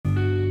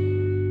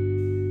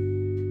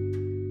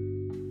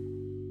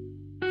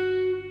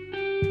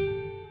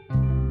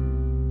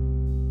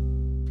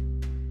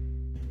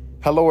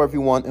Hello,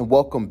 everyone, and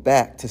welcome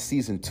back to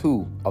Season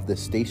 2 of the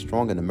Stay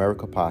Strong in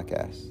America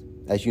podcast.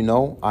 As you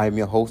know, I am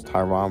your host,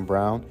 Tyron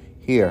Brown,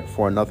 here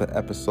for another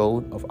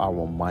episode of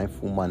our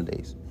Mindful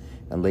Mondays.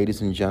 And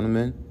ladies and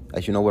gentlemen,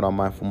 as you know what our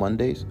Mindful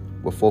Mondays,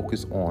 we're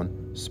focused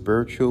on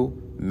spiritual,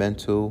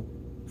 mental,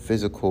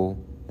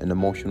 physical, and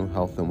emotional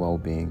health and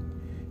well-being.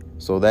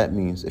 So that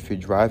means if you're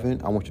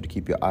driving, I want you to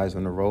keep your eyes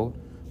on the road,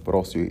 but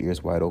also your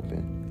ears wide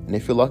open. And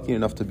if you're lucky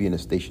enough to be in a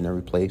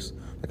stationary place,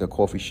 like a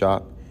coffee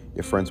shop,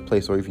 your friend's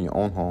place, or even your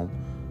own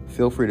home,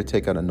 feel free to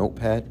take out a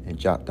notepad and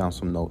jot down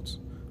some notes,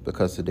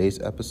 because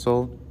today's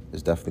episode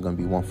is definitely going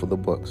to be one for the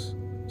books.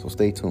 So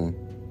stay tuned.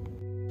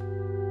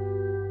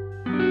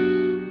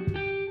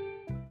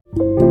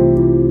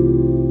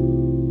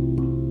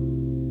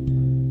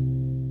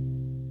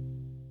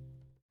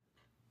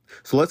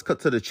 So let's cut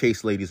to the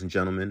chase, ladies and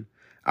gentlemen.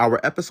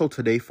 Our episode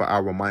today for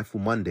our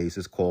Mindful Mondays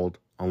is called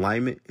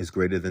Alignment is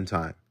Greater Than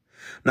Time.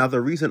 Now, the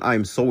reason I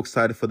am so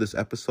excited for this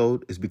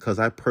episode is because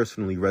I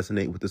personally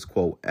resonate with this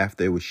quote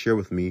after it was shared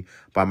with me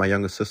by my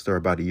younger sister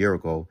about a year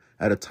ago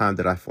at a time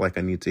that I feel like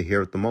I needed to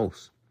hear it the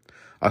most.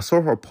 I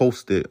saw her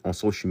post it on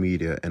social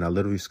media and I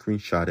literally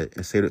screenshot it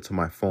and saved it to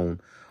my phone,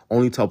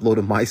 only to upload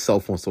it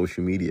myself on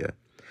social media.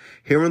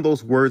 Hearing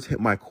those words hit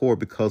my core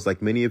because,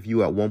 like many of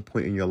you at one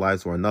point in your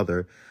lives or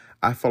another,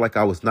 I felt like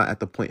I was not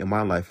at the point in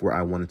my life where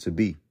I wanted to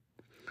be.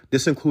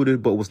 This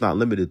included, but was not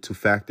limited to,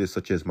 factors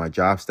such as my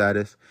job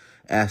status,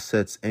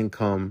 assets,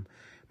 income,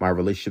 my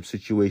relationship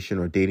situation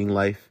or dating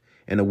life,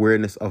 and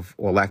awareness of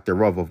or lack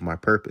thereof of my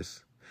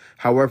purpose.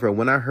 However,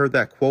 when I heard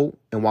that quote,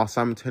 and while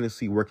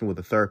simultaneously working with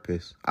a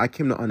therapist, I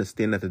came to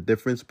understand that the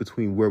difference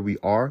between where we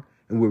are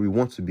and where we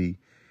want to be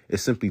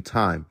is simply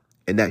time,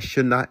 and that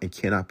should not and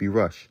cannot be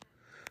rushed.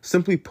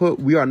 Simply put,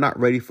 we are not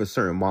ready for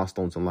certain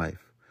milestones in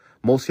life,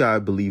 mostly I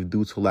believe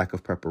due to lack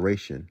of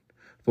preparation.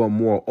 But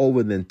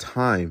moreover than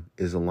time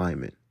is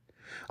alignment.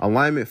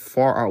 Alignment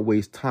far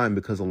outweighs time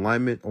because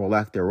alignment or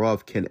lack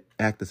thereof can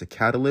act as a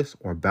catalyst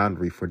or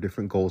boundary for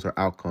different goals or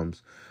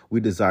outcomes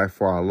we desire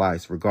for our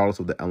lives, regardless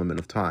of the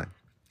element of time.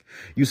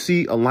 You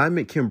see,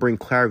 alignment can bring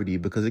clarity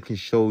because it can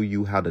show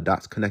you how the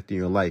dots connect in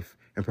your life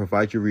and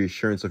provide you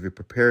reassurance of your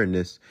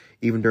preparedness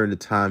even during the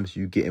times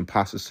you get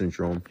imposter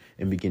syndrome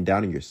and begin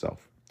doubting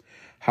yourself.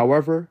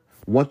 However,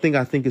 one thing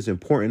I think is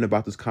important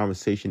about this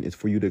conversation is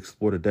for you to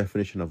explore the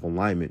definition of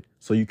alignment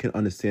so you can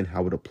understand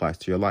how it applies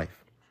to your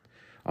life.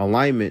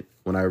 Alignment,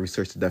 when I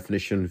researched the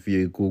definition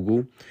via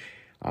Google,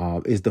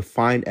 is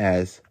defined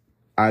as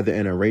either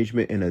an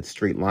arrangement in a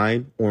straight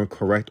line or in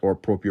correct or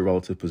appropriate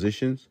relative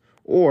positions,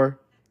 or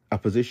a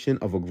position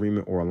of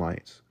agreement or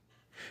alliance.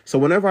 So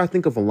whenever I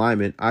think of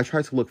alignment, I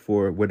try to look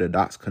for where the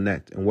dots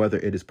connect and whether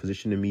it is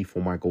positioning me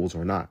for my goals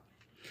or not.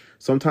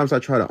 Sometimes I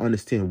try to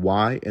understand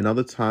why, and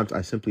other times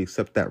I simply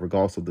accept that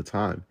regardless of the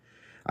time.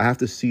 I have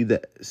to see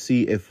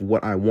if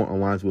what I want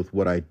aligns with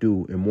what I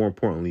do, and more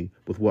importantly,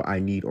 with what I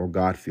need or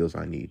God feels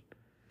I need.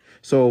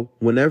 So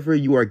whenever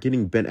you are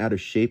getting bent out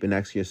of shape and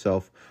asking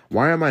yourself,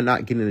 why am I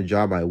not getting the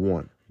job I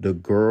want,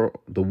 or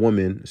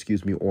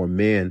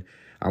man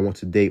I want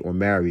to date or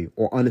marry,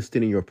 or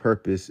understanding your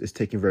purpose is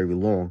taking very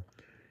long,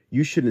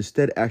 you should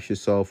instead ask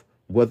yourself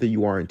whether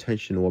you are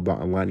intentional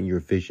about aligning your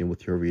vision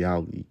with your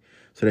reality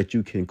so that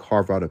you can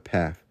carve out a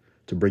path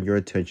to bring your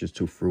intentions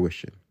to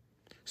fruition.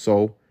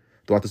 So,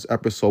 throughout this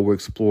episode, we'll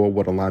explore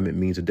what alignment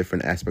means in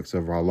different aspects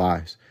of our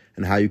lives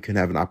and how you can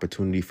have an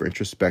opportunity for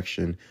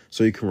introspection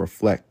so you can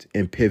reflect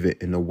and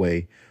pivot in a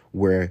way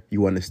where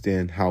you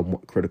understand how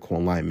critical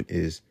alignment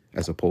is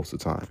as opposed to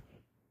time.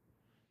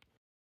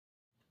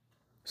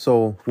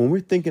 So, when we're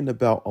thinking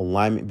about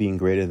alignment being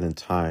greater than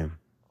time,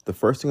 the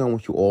first thing I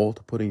want you all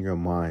to put in your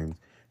mind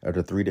are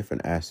the three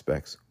different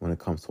aspects when it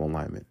comes to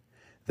alignment.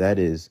 That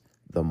is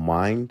the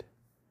mind,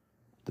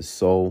 the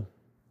soul,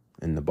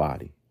 and the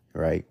body,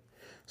 right?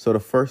 So the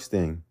first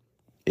thing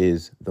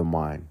is the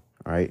mind,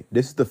 right?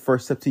 This is the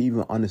first step to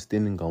even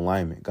understanding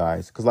alignment,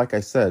 guys. Because like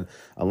I said,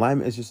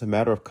 alignment is just a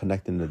matter of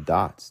connecting the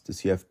dots to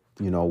see if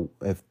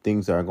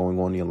things that are going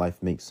on in your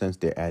life make sense,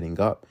 they're adding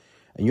up.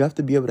 And you have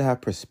to be able to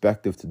have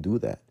perspective to do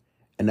that.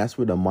 And that's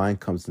where the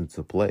mind comes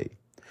into play.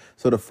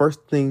 So the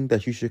first thing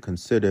that you should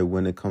consider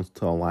when it comes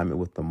to alignment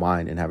with the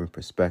mind and having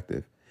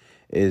perspective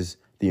is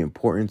the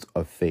importance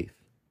of faith.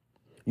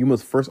 You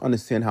must first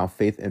understand how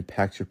faith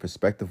impacts your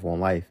perspective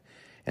on life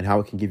and how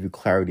it can give you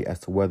clarity as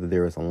to whether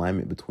there is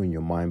alignment between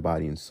your mind,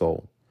 body, and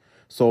soul.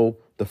 So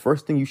the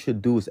first thing you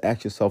should do is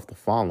ask yourself the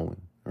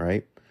following,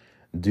 right?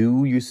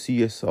 Do you see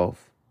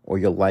yourself or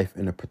your life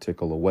in a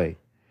particular way?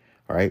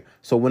 All right.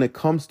 So when it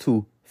comes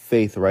to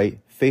faith, right?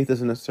 Faith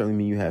doesn't necessarily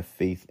mean you have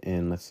faith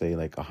in, let's say,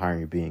 like a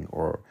higher being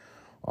or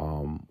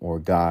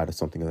God or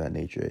something of that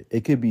nature.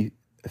 It could be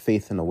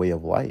faith in a way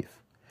of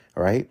life,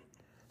 all right?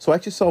 So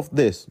ask yourself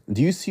this: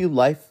 do you see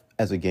life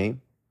as a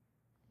game,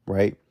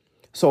 right?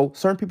 So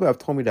certain people have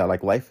told me that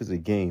like life is a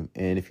game,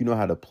 and if you know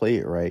how to play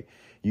it right,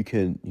 you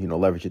can,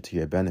 leverage it to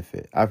your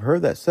benefit. I've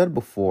heard that said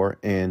before,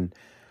 and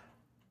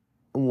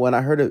when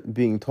I heard it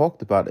being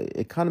talked about,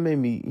 it kind of made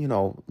me, a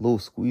little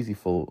squeezy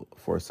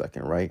for a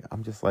second, right?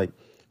 I'm just like,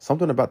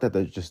 something about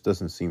that just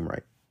doesn't seem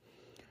right.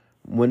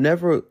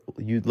 Whenever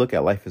you look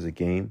at life as a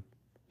game,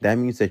 that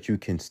means that you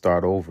can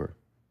start over.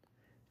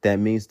 That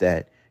means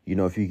that,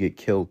 if you get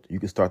killed, you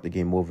can start the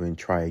game over and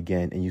try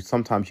again. And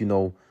sometimes you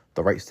know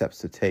the right steps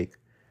to take.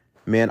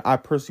 Man, I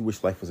personally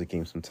wish life was a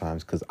game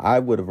sometimes, because I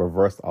would have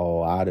reversed a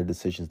lot of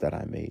decisions that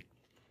I made.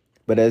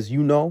 But as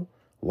you know,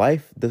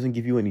 life doesn't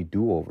give you any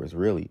do-overs,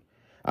 really.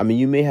 I mean,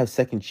 you may have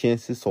second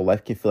chances, so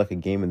life can feel like a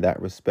game in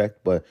that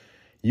respect, but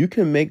you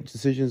can make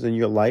decisions in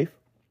your life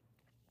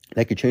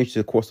that could change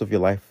the course of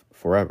your life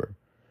forever.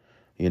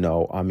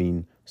 I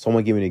mean,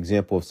 someone gave me an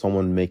example of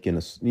someone making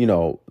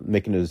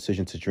a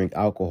decision to drink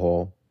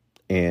alcohol,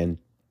 and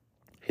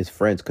his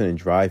friends couldn't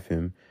drive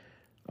him.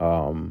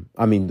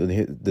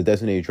 The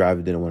designated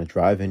driver didn't want to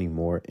drive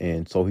anymore,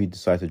 and so he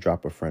decided to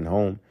drop a friend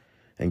home.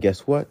 And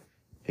guess what?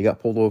 He got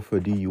pulled over for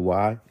a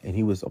DUI, and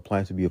he was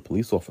applying to be a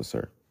police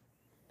officer.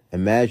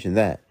 Imagine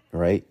that,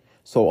 right?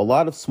 So a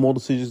lot of small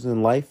decisions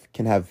in life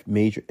can have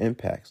major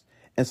impacts.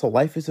 And so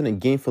life isn't a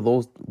game for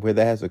those where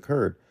that has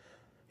occurred,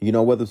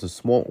 whether it's a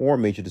small or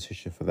major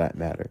decision for that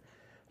matter.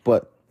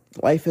 But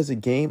life as a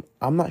game,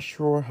 I'm not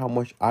sure how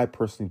much I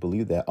personally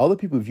believe that. Other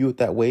people view it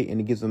that way, and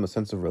it gives them a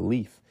sense of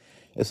relief.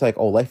 It's like,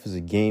 oh, life is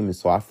a game, and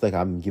so I feel like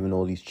I'm given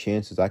all these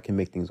chances. I can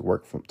make things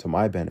work to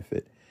my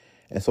benefit.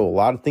 And so a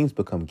lot of things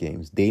become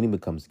games. Dating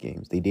becomes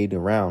games. They date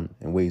around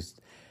in ways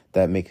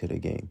that make it a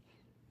game.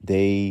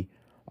 They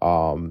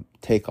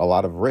take a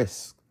lot of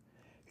risks.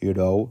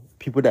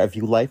 People that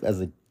view life as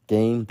a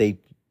game, they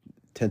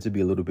tend to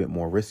be a little bit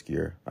more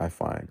riskier, I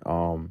find.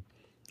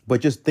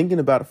 But just thinking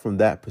about it from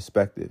that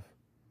perspective,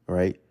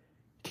 right?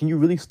 Can you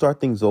really start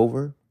things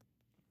over?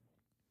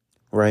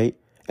 Right?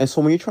 And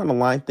so when you're trying to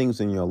line things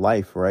in your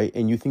life, right,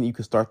 and you think you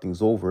can start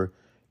things over,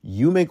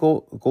 you may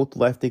go through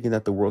life thinking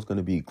that the world's going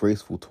to be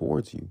graceful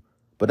towards you.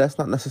 But that's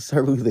not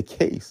necessarily the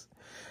case.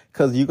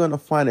 Because you're going to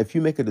find if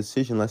you make a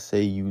decision, let's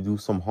say you do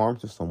some harm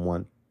to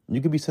someone, you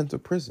could be sent to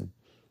prison.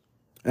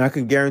 And I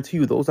can guarantee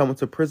you, those that went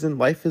to prison,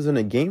 life isn't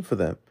a game for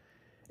them.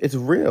 It's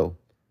real.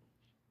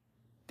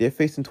 They're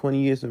facing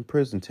 20 years in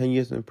prison, 10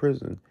 years in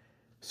prison,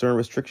 certain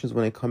restrictions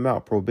when they come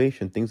out,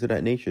 probation, things of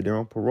that nature. They're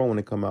on parole when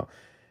they come out.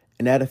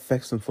 And that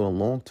affects them for the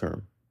long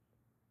term.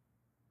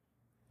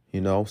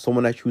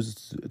 Someone that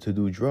chooses to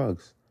do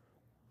drugs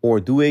or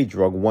do a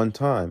drug one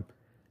time,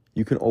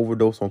 you can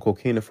overdose on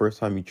cocaine the first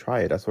time you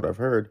try it. That's what I've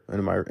heard.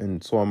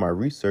 And so in my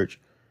research,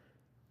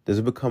 does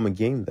it become a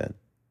game then?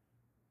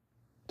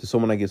 To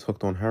someone that gets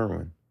hooked on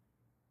heroin?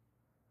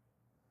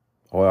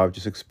 Or I've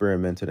just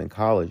experimented in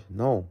college.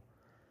 No.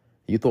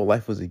 You thought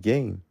life was a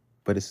game,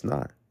 but it's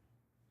not.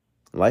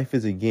 Life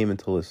is a game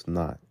until it's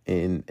not.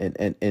 And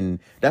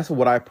that's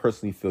what I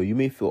personally feel. You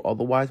may feel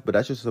otherwise, but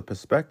that's just a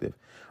perspective.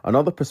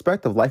 Another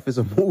perspective, life is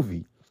a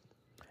movie.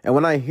 And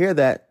when I hear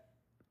that,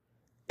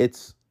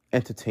 it's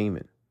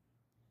entertainment.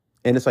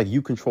 And it's like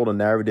you control the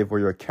narrative, or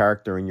you're a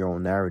character in your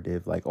own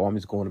narrative. Like, oh, I'm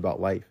just going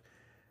about life.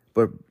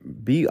 But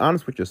be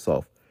honest with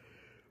yourself.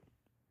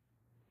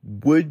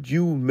 Would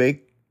you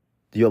make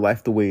your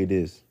life the way it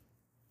is?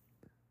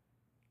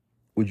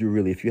 Would you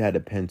really, if you had a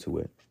pen to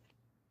it?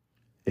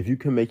 If you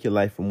can make your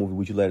life a movie,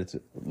 would you let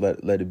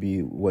it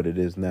be what it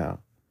is now?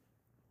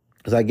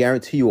 Because I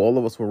guarantee you, all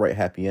of us will write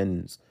happy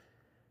endings.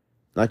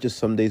 Not just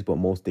some days, but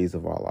most days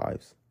of our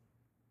lives.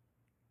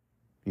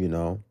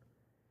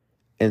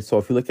 And so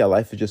if you look at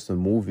life as just a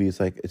movie, it's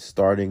like it's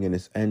starting and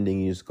it's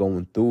ending, you're just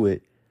going through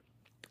it.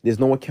 There's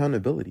no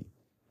accountability.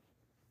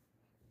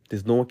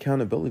 There's no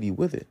accountability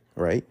with it,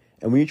 right?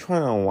 And when you're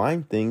trying to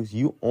align things,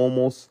 you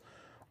almost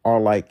are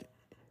like,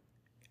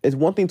 it's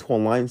one thing to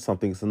align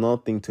something. It's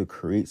another thing to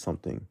create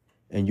something.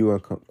 And you are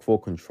in full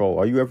control.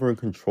 Are you ever in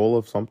control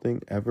of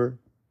something, ever?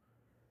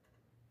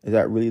 Is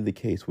that really the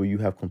case where you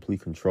have complete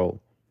control?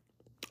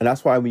 And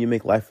that's why when you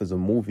make life as a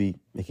movie,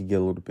 it can get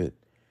a little bit,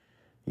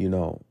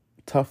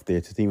 tough there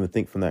to even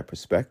think from that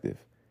perspective.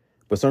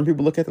 But some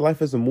people look at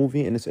life as a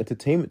movie and it's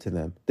entertainment to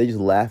them. They just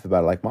laugh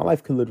about it. Like, my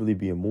life could literally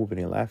be a movie,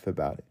 and they laugh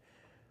about it.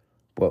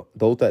 But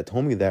those that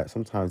told me that,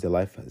 sometimes their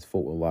life is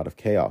filled with a lot of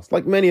chaos.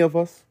 Like many of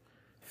us,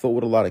 filled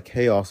with a lot of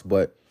chaos.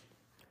 But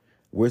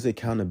where's the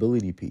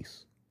accountability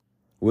piece?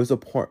 Where's the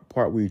part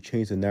where you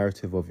change the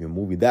narrative of your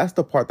movie? That's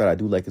the part that I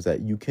do like, is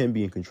that you can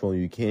be in control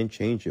and you can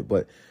change it.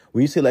 But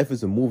when you say life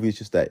is a movie, it's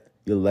just that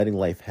you're letting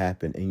life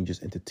happen and you're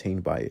just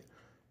entertained by it.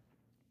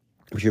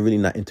 But you're really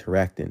not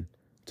interacting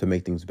to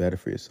make things better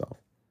for yourself.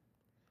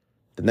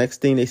 The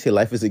next thing, they say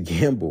life is a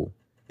gamble.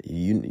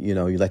 You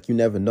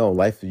never know.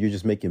 Life, you're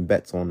just making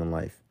bets on in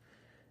life.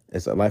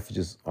 Life is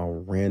just a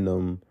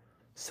random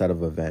set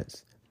of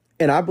events.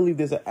 And I believe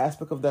there's an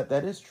aspect of that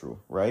is true,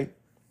 right?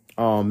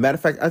 Matter of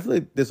fact, I feel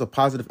like there's a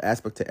positive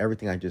aspect to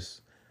everything I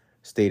just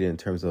stated in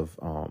terms of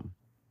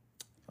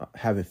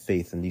having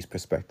faith in these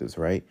perspectives,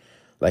 right?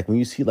 Like when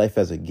you see life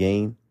as a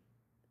game,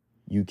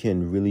 you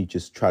can really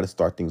just try to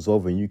start things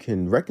over, and you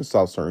can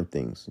reconcile certain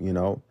things, When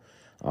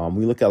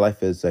you look at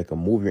life as like a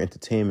movie or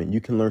entertainment, you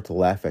can learn to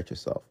laugh at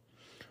yourself.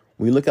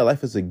 When you look at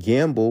life as a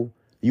gamble,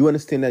 you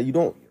understand that you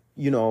don't,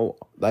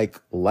 like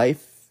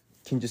life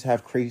can just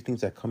have crazy things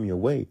that come your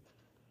way.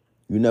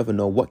 You never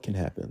know what can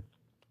happen.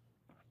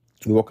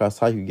 You walk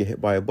outside, you get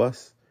hit by a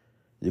bus,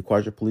 you're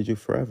quadriplegic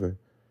forever,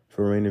 for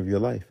the remainder of your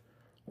life.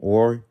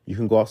 Or you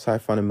can go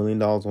outside, find $1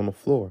 million on the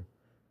floor.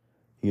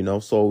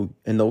 So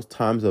in those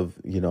times of,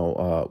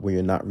 where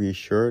you're not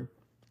reassured,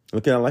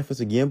 looking at life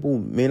as a gamble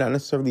may not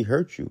necessarily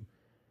hurt you.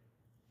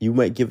 You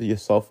might give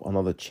yourself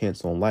another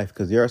chance on life,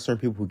 because there are certain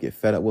people who get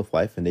fed up with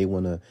life and they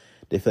feel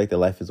like their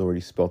life is already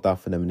spelled out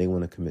for them and they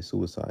want to commit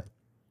suicide,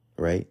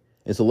 right?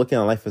 And so looking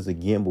at life as a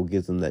gamble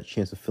gives them that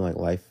chance of feeling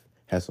like life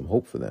has some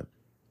hope for them,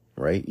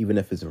 right? Even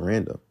if it's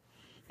random,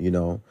 you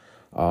know.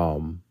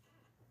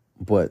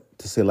 But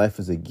to say life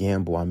is a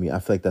gamble, I mean, I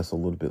feel like that's a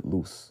little bit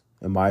loose,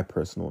 in my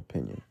personal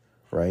opinion,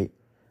 right?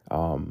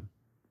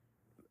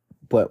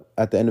 But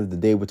at the end of the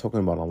day, we're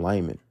talking about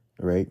alignment,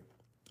 right?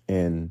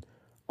 And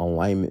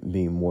alignment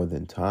being more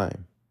than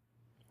time,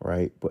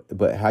 right?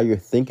 But how you're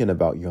thinking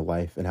about your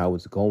life and how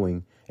it's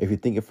going, if you're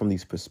thinking from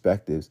these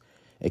perspectives,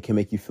 it can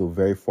make you feel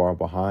very far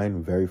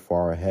behind, very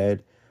far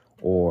ahead,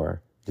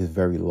 or just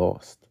very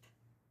lost,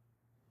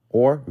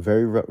 or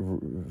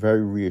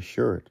very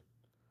reassured.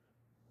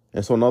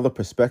 And so another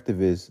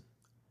perspective is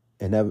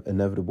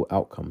inevitable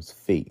outcomes,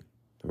 fate,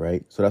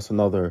 right? So that's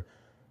another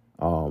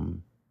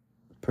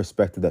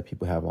perspective that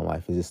people have on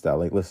life, is just that,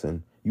 like,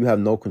 listen, you have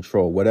no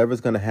control.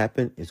 Whatever's going to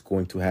happen is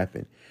going to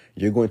happen.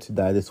 You're going to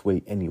die this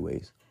way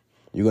anyways.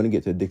 You're going to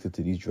get addicted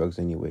to these drugs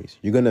anyways.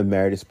 You're going to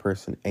marry this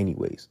person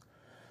anyways,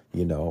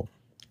 And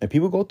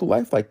people go through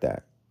life like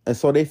that. And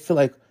so they feel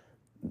like,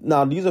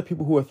 now these are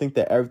people who think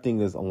that everything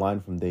is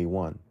aligned from day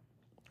one,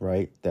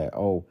 right? That,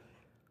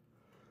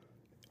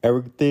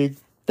 everything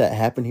that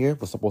happened here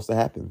was supposed to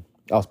happen.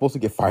 I was supposed to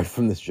get fired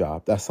from this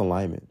job. That's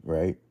alignment,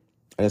 right?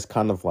 And it's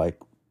kind of like,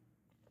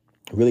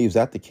 really, is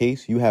that the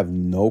case? You have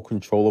no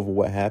control over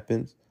what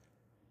happens?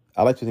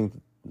 I like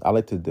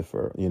to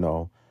differ,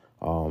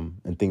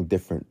 and think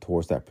different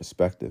towards that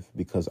perspective,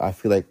 because I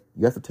feel like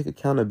you have to take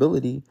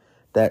accountability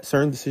that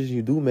certain decisions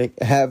you do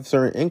make have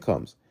certain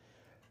incomes,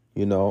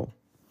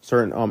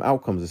 certain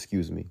outcomes,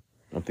 excuse me.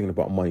 I'm thinking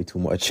about money too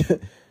much.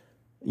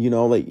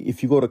 Like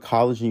if you go to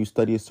college and you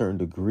study a certain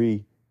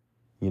degree,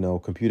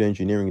 computer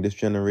engineering this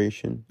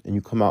generation, and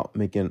you come out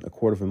making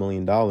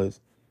 $250,000,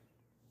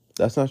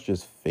 that's not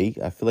just fake.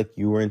 I feel like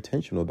you were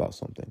intentional about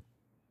something,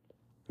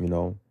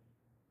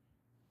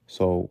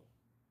 So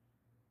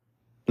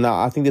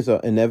now I think there's an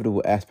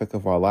inevitable aspect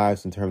of our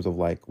lives in terms of,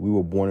 like, we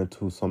were born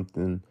into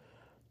something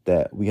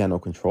that we had no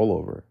control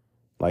over.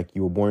 Like,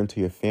 you were born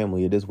into your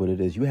family. It is what it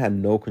is. You had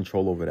no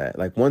control over that.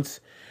 Like, once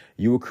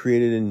you were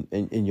created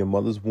in your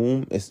mother's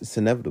womb, it's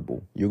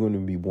inevitable. You're going to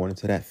be born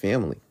into that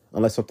family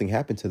unless something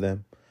happened to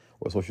them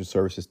or social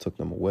services took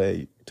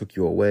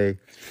you away.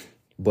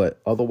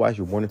 But otherwise,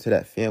 you're born into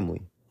that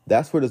family.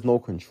 That's where there's no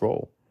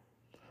control,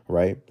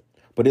 right?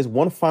 But there's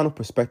one final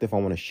perspective I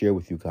want to share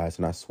with you guys,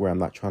 and I swear I'm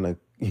not trying to,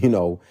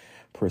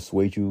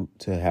 persuade you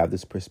to have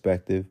this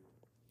perspective,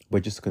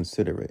 but just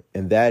consider it.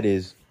 And that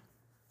is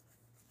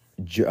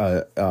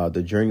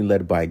the journey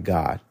led by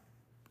God,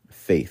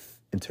 faith,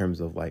 in terms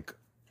of, like,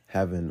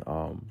 having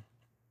a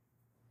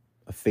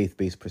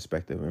faith-based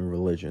perspective in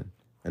religion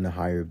and a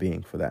higher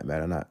being, for that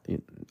matter.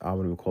 I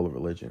wouldn't even call it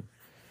religion.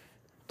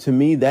 To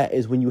me, that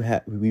is when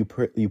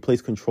you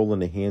place control in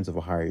the hands of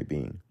a higher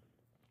being.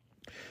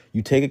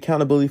 You take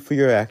accountability for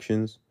your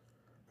actions,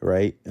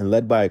 right? And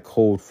led by a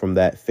code from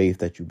that faith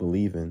that you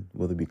believe in,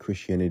 whether it be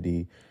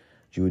Christianity,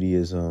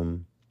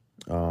 Judaism,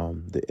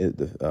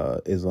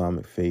 the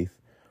Islamic faith,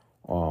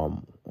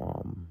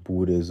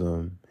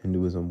 Buddhism,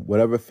 Hinduism,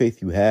 whatever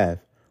faith you have,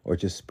 or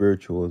just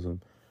spiritualism,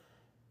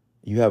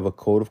 you have a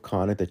code of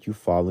conduct that you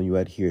follow and you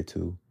adhere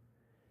to,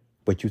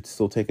 but you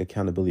still take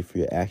accountability for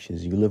your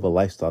actions. You live a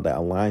lifestyle that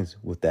aligns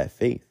with that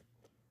faith.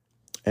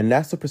 And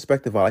that's the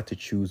perspective I like to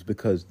choose,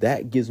 because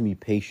that gives me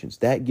patience.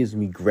 That gives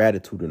me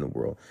gratitude in the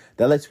world.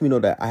 That lets me know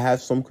that I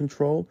have some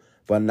control,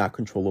 but not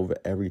control over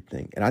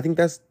everything. And I think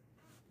that's,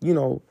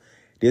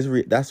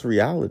 that's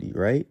reality,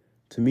 right?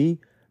 To me,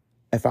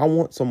 if I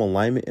want some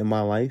alignment in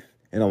my life,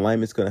 and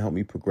alignment's going to help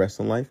me progress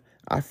in life,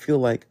 I feel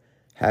like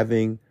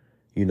having,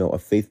 a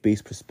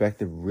faith-based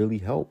perspective really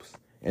helps.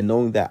 And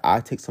knowing that I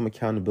take some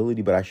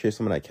accountability, but I share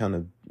some of that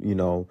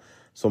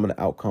some of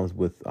the outcomes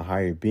with a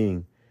higher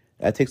being,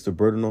 that takes the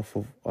burden off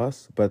of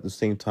us, but at the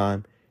same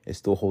time, it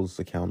still holds us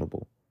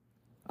accountable.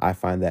 I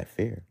find that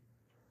fair.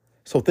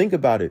 So think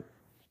about it.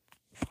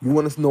 You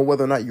want to know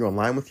whether or not you're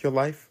aligned with your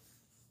life?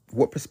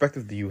 What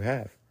perspective do you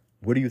have?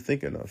 What are you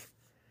thinking of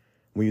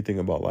when you think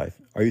about life?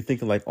 Are you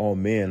thinking like, oh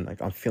man,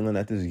 like I'm feeling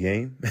at this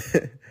game,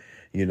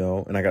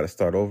 and I got to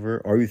start over?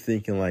 Or are you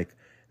thinking like,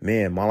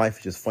 man, my life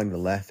is just funny to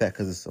laugh at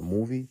because it's a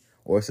movie,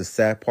 or it's a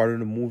sad part of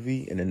the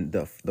movie, and then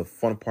the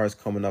fun part is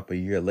coming up a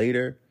year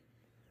later?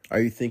 Are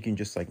you thinking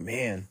just like,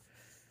 man,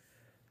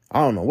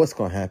 I don't know what's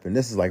going to happen.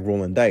 This is like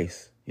rolling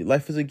dice. Your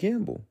life is a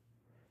gamble.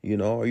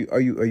 Are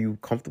you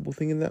comfortable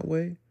thinking that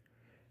way?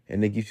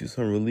 And it gives you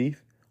some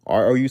relief?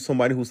 Or are you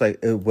somebody who's like,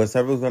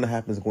 whatever's going to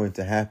happen is going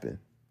to happen?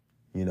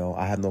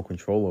 I have no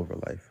control over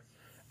life,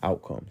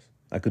 outcomes.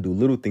 I could do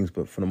little things,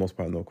 but for the most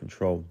part, no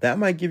control. That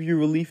might give you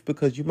relief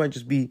because you might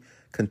just be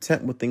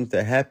content with things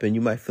that happen.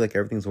 You might feel like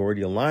everything's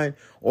already aligned.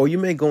 Or you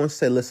may go and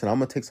say, listen, I'm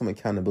going to take some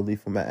accountability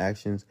for my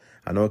actions.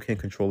 I know I can't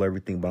control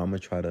everything, but I'm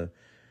going to try to,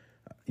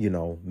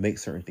 make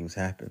certain things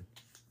happen.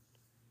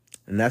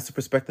 And that's the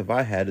perspective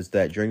I had, is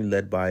that journey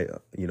led by,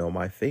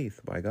 my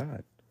faith, by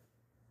God.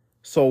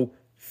 So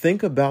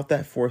think about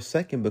that for a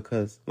second,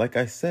 because like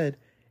I said,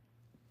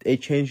 it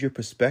changed your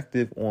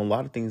perspective on a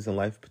lot of things in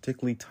life,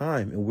 particularly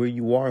time and where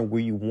you are and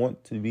where you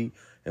want to be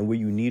and where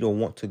you need or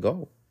want to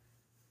go.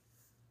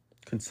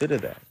 Consider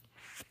that.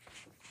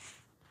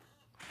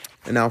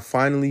 And now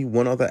finally,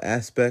 one other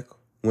aspect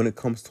when it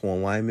comes to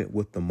alignment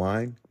with the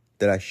mind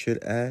that I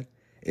should add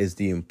is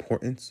the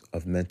importance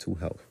of mental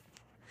health.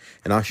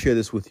 And I'll share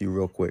this with you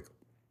real quick.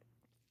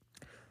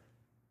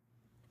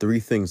 3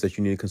 things that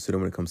you need to consider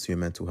when it comes to your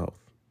mental health: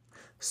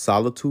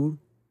 solitude,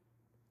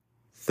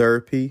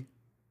 therapy,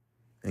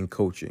 and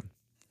coaching.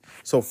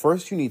 So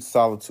first, you need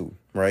solitude,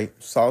 right?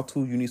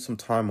 Solitude, you need some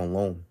time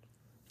alone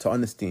to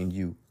understand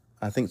you.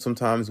 I think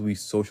sometimes we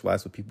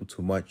socialize with people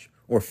too much,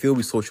 or feel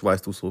we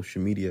socialize through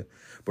social media.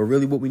 But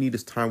really what we need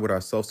is time with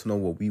ourselves to know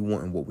what we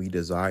want and what we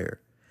desire.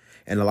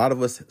 And a lot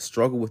of us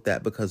struggle with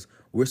that because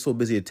we're so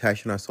busy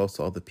attaching ourselves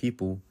to other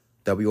people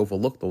that we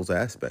overlook those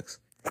aspects.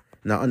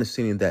 Now,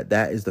 understanding that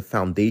that is the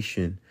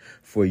foundation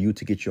for you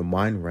to get your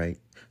mind right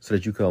so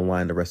that you can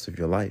align the rest of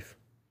your life.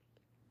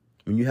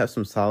 When you have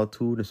some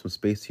solitude and some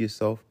space to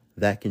yourself,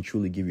 that can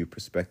truly give you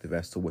perspective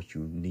as to what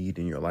you need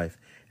in your life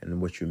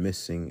and what you're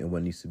missing and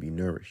what needs to be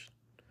nourished.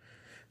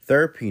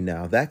 Therapy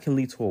now, that can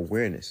lead to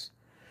awareness,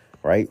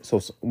 right?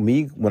 So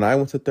me, when I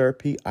went to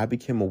therapy, I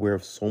became aware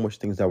of so much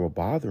things that were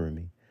bothering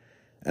me.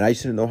 And I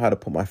just didn't know how to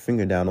put my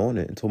finger down on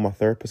it until my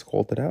therapist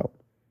called it out.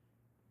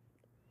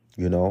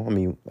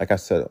 Like I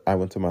said, I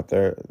went to my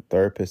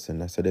therapist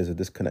and I said, there's a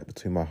disconnect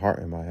between my heart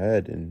and my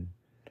head. And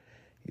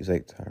he's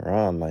like,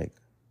 Tyron,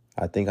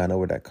 I think I know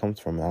where that comes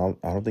from. I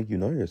don't think you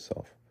know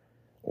yourself.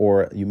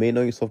 Or you may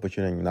know yourself, but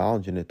you're not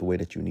acknowledging it the way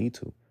that you need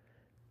to.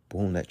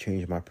 Boom, that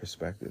changed my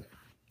perspective.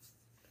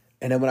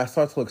 And then when I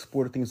started to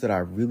explore the things that I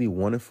really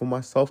wanted for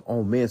myself,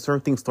 oh man,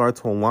 certain things started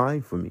to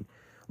align for me.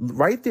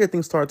 Right there,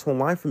 things started to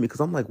align for me because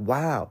I'm like,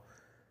 wow,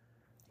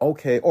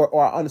 okay. Or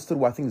I understood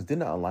why things did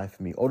not align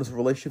for me. Oh, this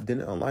relationship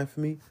didn't align for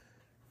me.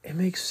 It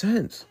makes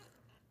sense.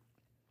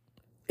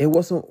 That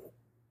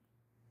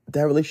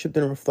relationship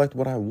didn't reflect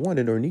what I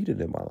wanted or needed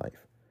in my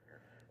life,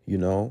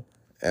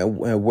 and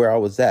where I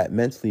was at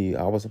mentally,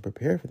 I wasn't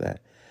prepared for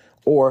that.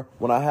 Or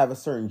when I have a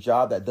certain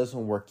job that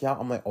doesn't work out,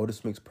 I'm like, oh,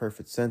 this makes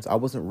perfect sense. I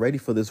wasn't ready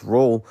for this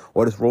role,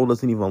 or this role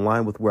doesn't even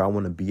align with where I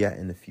want to be at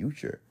in the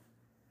future,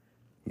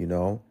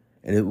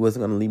 and it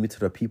wasn't going to lead me to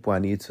the people I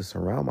needed to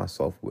surround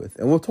myself with.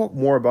 And we'll talk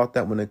more about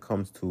that when it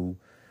comes to,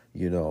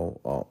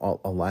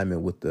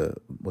 alignment with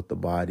the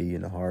body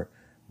and the heart.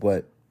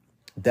 But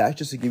that's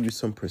just to give you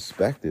some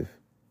perspective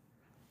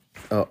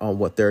on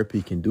what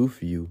therapy can do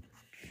for you,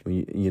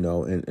 when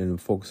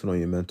and focusing on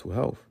your mental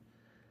health.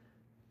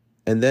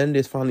 And then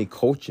there's finally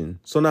coaching.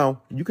 So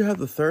now you can have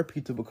the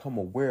therapy to become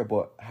aware,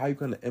 but how are you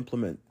going to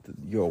implement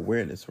your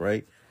awareness,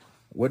 right?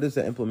 What does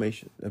the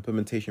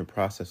implementation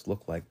process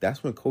look like?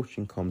 That's when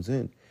coaching comes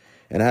in.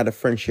 And I had a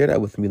friend share that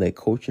with me, like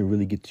coaching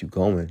really gets you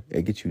going.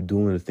 It gets you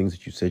doing the things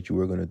that you said you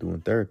were going to do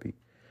in therapy,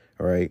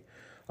 all right?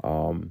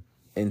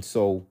 And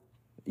so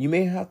you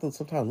may have to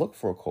sometimes look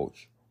for a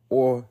coach,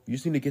 or you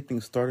just need to get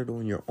things started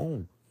on your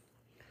own.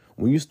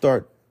 When you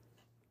start,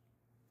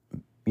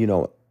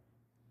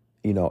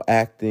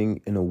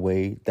 acting in a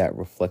way that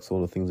reflects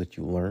all the things that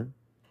you learn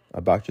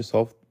about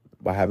yourself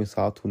by having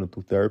solitude and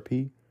through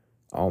therapy,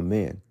 oh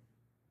man,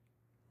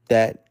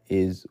 that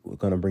is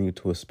going to bring you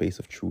to a space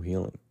of true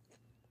healing,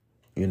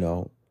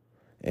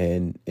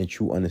 and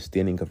true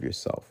understanding of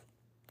yourself.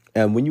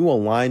 And when you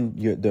align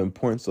the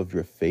importance of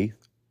your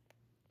faith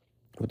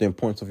with the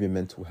importance of your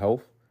mental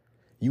health,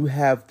 you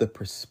have the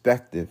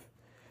perspective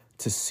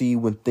to see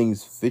when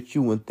things fit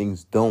you, when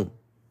things don't.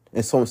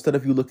 And so instead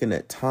of you looking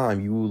at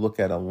time, you will look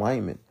at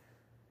alignment.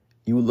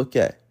 You will look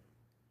at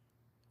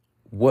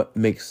what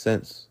makes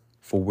sense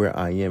for where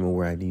I am and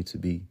where I need to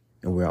be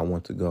and where I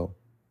want to go.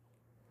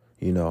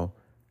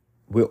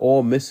 We're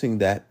all missing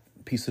that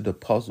piece of the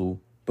puzzle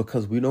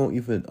because we don't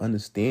even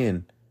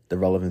understand the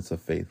relevance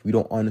of faith. We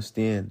don't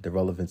understand the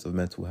relevance of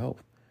mental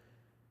health.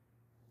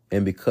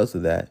 And because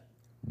of that,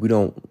 we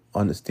don't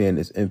understand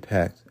its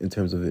impact in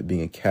terms of it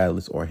being a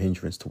catalyst or a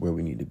hindrance to where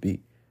we need to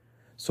be.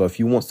 So if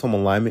you want some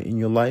alignment in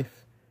your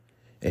life,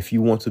 if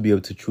you want to be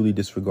able to truly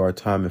disregard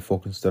time and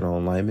focus instead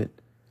on alignment,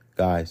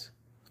 guys,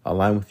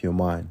 align with your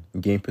mind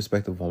and gain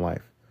perspective on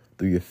life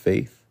through your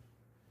faith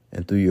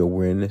and through your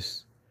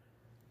awareness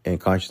and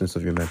consciousness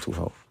of your mental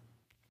health.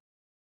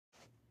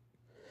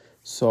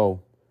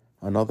 So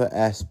another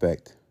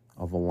aspect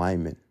of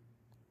alignment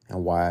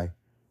and why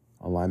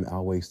alignment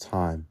outweighs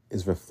time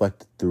is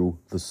reflected through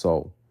the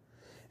soul.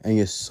 And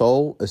your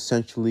soul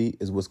essentially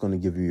is what's going to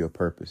give you your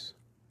purpose.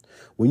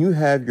 When you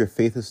have your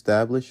faith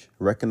established,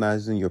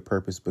 recognizing your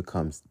purpose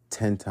becomes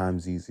 10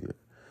 times easier,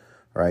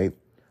 right?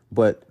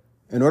 But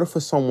In order for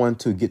someone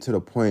to get to the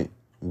point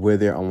where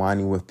they're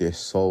aligning with their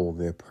soul,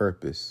 their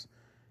purpose,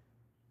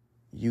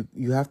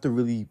 you have to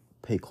really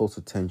pay close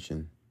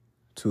attention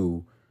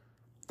to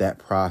that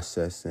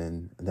process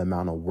and the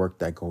amount of work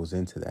that goes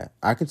into that.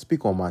 I can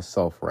speak on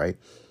myself, right?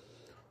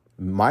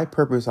 My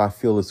purpose, I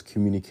feel, is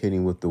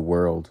communicating with the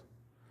world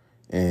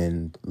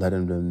and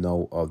letting them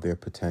know of their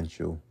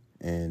potential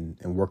and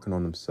working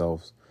on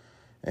themselves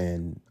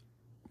and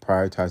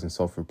prioritizing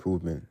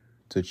self-improvement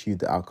to achieve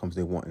the outcomes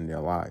they want in their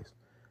lives.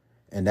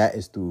 And that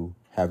is through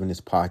having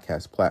this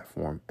podcast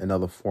platform and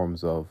other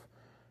forms of,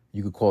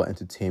 you could call it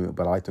entertainment,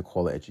 but I like to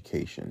call it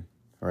education,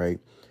 right?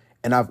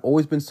 And I've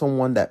always been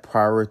someone that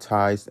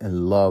prioritized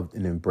and loved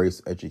and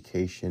embraced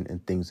education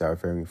and things that are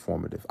very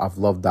informative. I've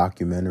loved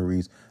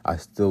documentaries. I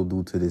still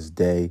do to this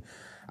day.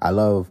 I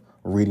love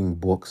reading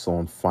books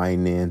on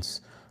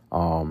finance,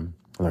 learning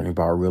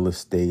about real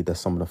estate. That's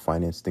some of the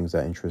finance things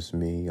that interest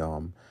me,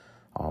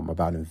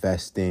 about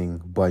investing,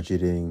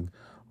 budgeting,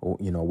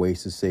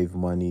 ways to save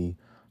money,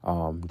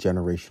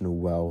 generational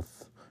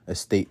wealth,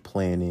 estate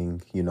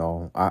planning.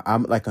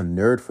 I'm like a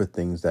nerd for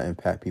things that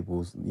impact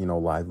people's,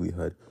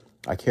 livelihood.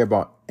 I care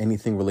about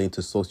anything related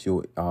to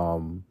socio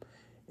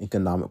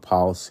economic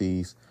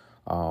policies.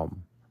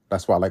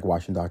 That's why I like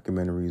watching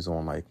documentaries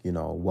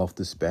on wealth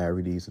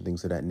disparities and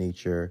things of that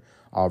nature.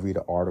 I'll read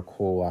an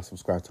article. I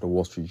subscribe to the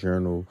Wall Street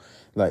Journal.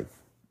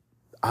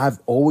 I've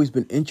always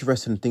been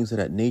interested in things of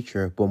that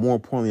nature, but more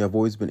importantly, I've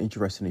always been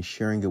interested in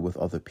sharing it with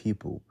other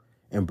people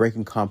and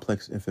breaking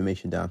complex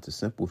information down to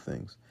simple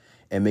things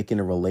and making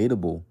it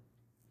relatable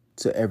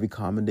to every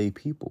common day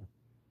people.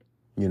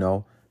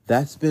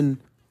 That's been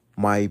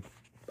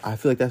I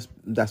feel like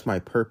that's my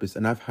purpose.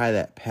 And I've had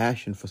that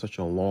passion for such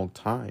a long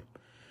time.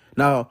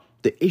 Now,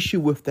 the issue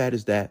with that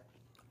is that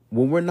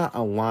when we're not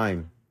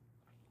aligned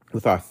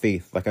with our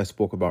faith, like I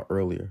spoke about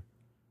earlier,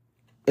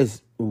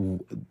 is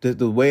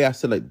the way I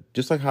said,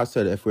 just like how I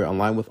said, if we're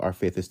aligned with our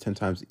faith, it's 10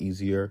 times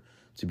easier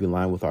to be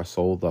aligned with our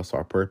soul, thus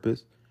our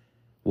purpose.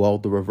 Well,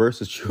 the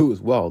reverse is true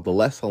as well. The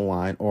less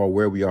aligned or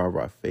where we are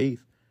with our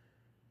faith,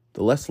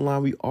 the less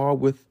aligned we are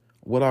with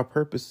what our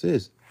purpose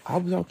is. I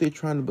was out there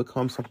trying to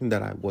become something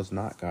that I was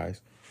not,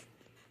 guys.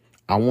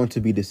 I want to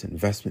be this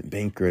investment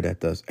banker that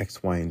does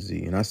X, Y, and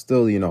Z. And I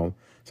still,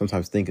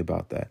 sometimes think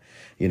about that.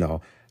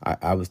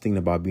 I was thinking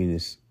about being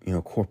this,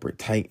 corporate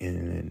titan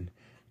and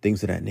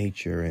things of that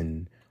nature.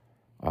 And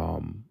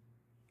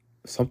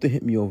something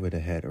hit me over the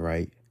head,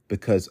 right?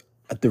 Because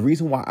the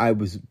reason why I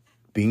was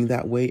being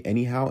that way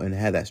anyhow and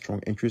had that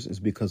strong interest is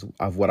because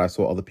of what I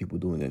saw other people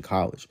doing in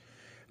college.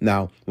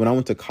 Now, when I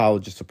went to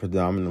college, it's a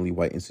predominantly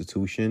white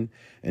institution,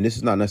 and this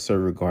is not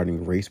necessarily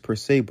regarding race per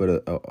se, but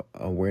a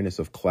awareness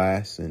of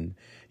class and,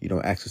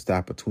 access to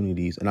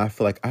opportunities. And I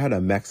feel like I had to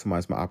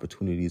maximize my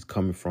opportunities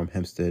coming from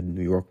Hempstead,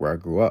 New York, where I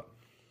grew up.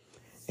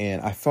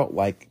 And I felt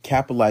like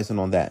capitalizing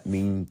on that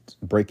means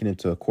breaking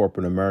into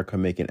corporate America,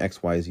 making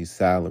XYZ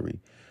salary,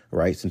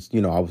 right? Since,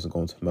 I wasn't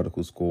going to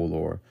medical school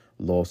or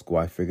law school,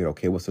 I figured,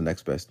 okay, what's the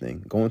next best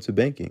thing? Going to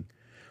banking,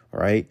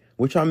 all right?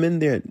 Which I'm in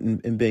there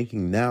in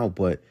banking now,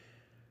 but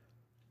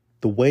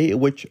the way in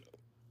which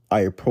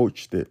I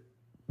approached it,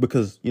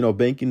 because,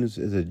 banking is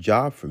a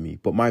job for me,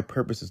 but my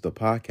purpose is the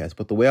podcast.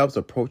 But the way I was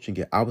approaching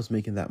it, I was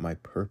making that my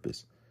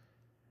purpose.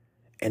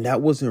 And that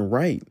wasn't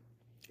right.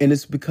 And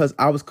it's because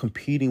I was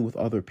competing with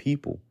other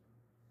people.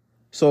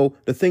 So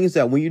the thing is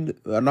that when you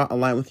are not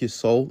aligned with your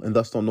soul and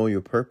thus don't know your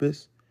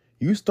purpose,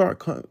 you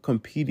start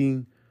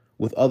competing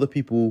with other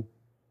people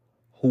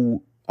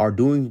who are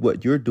doing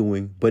what you're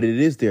doing, but it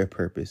is their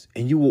purpose.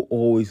 And you will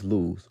always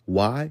lose.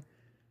 Why?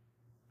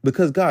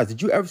 Because, guys,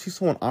 did you ever see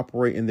someone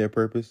operate in their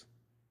purpose?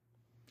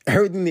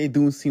 Everything they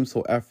do seems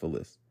so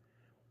effortless.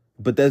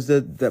 But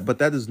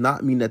that does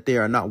not mean that they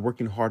are not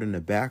working hard in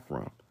the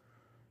background.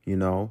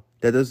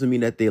 That doesn't mean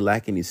that they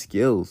lack any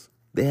skills.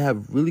 They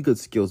have really good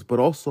skills, but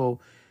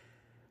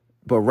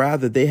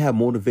rather they have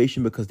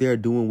motivation because they are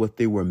doing what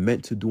they were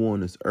meant to do on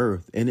this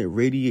earth. And it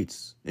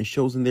radiates and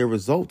shows in their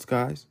results,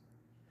 guys.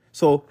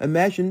 So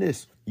imagine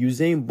this.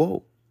 Usain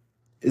Bolt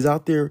is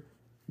out there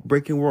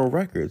breaking world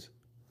records.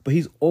 But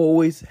he's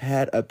always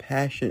had a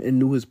passion and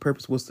knew his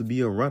purpose was to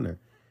be a runner,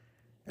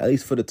 at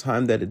least for the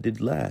time that it did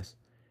last.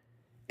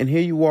 And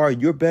here you are,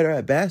 you're better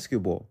at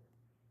basketball.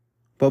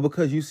 But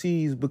because you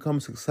see he's become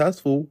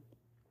successful,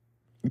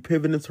 you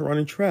pivot into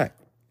running track.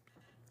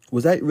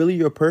 Was that really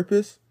your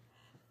purpose?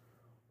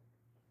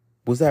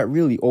 Was that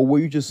really? Or were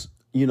you just,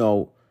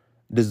 you're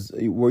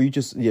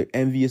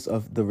envious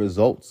of the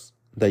results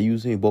that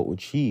Usain Bolt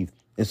achieved?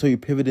 And so you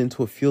pivoted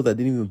into a field that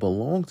didn't even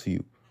belong to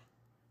you.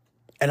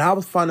 And I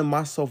was finding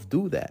myself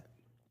do that.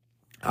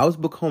 I was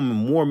becoming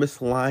more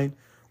misaligned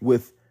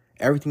with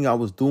everything I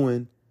was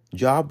doing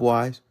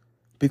job-wise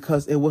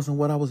because it wasn't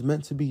what I was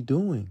meant to be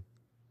doing.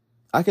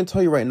 I can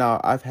tell you right now,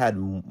 I've had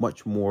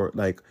much more,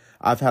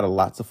 I've had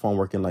lots of fun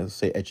working, let's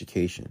say,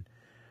 education,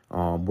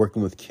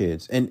 working with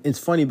kids. And it's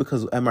funny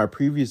because at my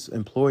previous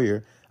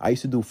employer, I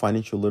used to do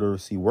financial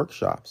literacy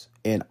workshops,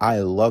 and I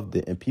loved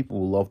it. And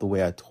people loved the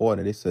way I taught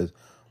it. They said,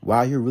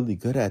 wow, you're really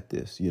good at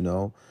this,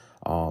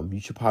 You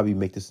should probably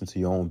make this into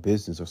your own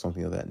business or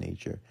something of that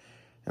nature.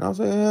 And I was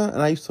like,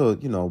 and I used to,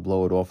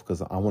 blow it off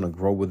because I want to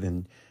grow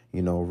within,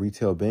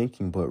 retail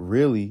banking. But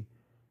really,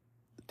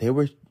 they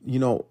were,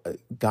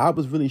 God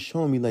was really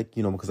showing me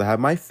because I have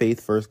my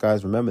faith first,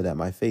 guys. Remember that,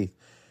 my faith.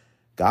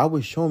 God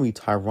was showing me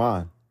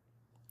Tyron.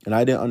 And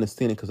I didn't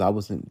understand it because I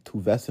wasn't too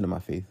vested in my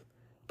faith.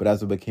 But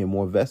as I became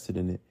more vested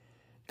in it,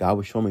 God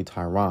was showing me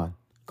Tyron.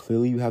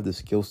 Clearly, you have the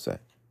skill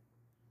set,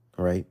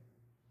 right?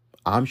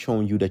 I'm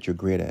showing you that you're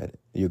great at it.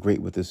 You're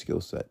great with this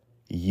skill set.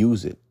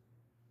 Use it.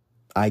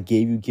 I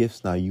gave you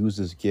gifts. Now use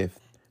this gift.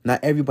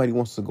 Not everybody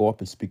wants to go up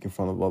and speak in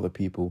front of other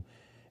people.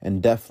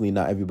 And definitely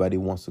not everybody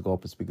wants to go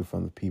up and speak in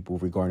front of people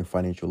regarding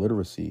financial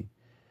literacy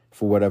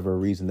for whatever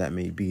reason that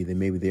may be. Then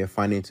maybe their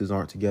finances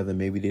aren't together.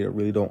 Maybe they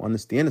really don't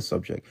understand the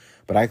subject.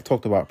 But I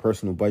talked about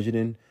personal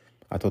budgeting.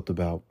 I talked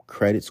about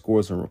credit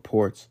scores and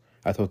reports.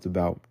 I talked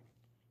about,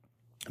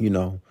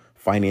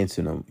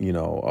 financing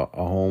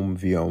a home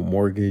via a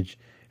mortgage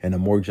and a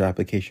mortgage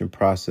application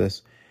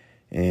process.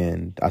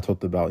 And I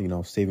talked about,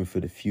 saving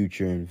for the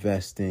future,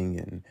 investing,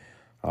 and,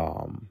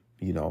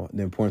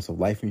 the importance of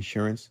life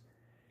insurance.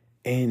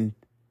 And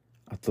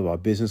I talked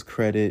about business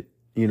credit,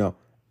 and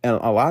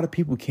a lot of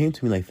people came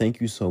to me like,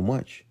 thank you so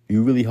much.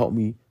 You really helped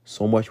me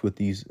so much with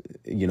these,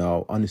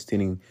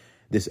 understanding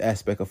this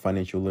aspect of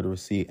financial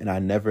literacy. And I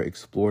never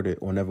explored it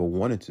or never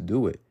wanted to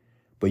do it.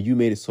 But you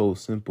made it so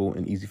simple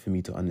and easy for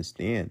me to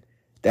understand.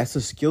 That's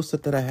a skill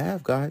set that I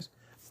have, guys.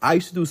 I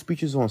used to do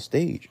speeches on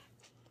stage.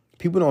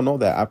 People don't know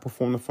that. I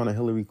performed in front of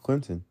Hillary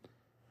Clinton,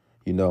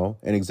 and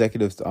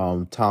executive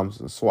Tom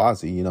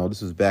Swazi.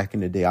 This was back in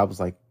the day. I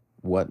was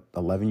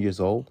 11 years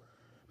old.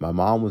 My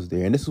mom was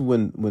there. And this is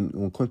when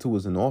Clinton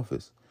was in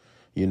office,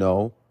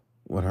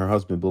 when her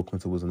husband, Bill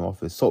Clinton, was in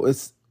office. So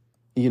it's,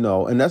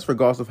 and that's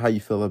regardless of how you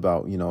feel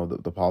about,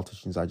 the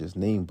politicians I just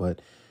named.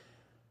 But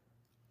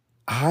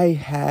I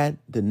had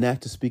the knack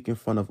to speak in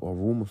front of a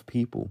room of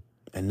people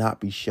and not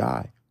be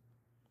shy.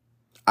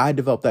 I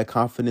developed that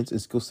confidence and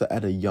skill set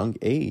at a young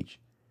age.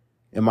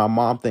 And my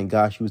mom, thank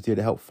God, she was there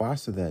to help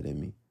foster that in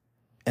me.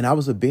 And I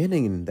was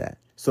abandoning that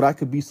so that I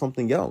could be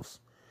something else.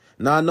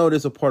 Now, I know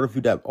there's a part of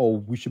you that,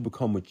 we should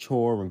become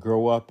mature and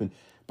grow up.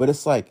 But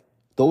it's like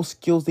those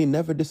skills, they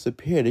never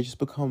disappear. They just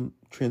become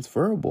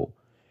transferable.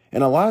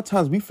 And a lot of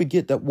times we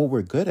forget that what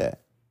we're good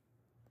at.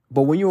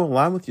 But when you're in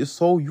line with your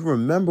soul, you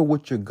remember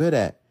what you're good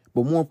at.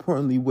 But more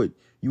importantly, what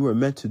you were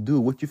meant to do,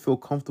 what you feel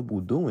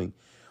comfortable doing.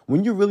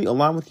 When you really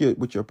align with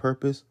your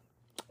purpose,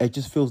 it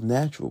just feels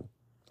natural.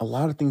 A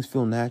lot of things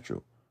feel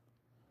natural.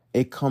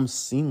 It comes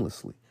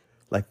seamlessly.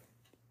 Like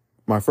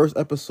my first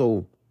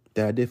episode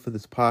that I did for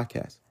this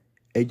podcast,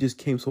 it just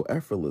came so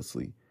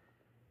effortlessly.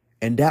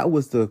 And that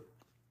was the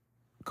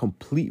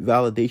complete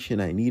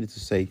validation I needed to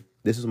say,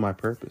 this is my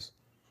purpose.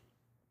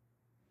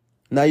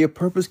 Now, your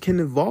purpose can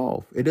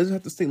evolve. It doesn't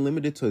have to stay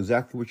limited to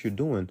exactly what you're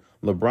doing.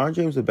 LeBron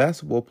James is a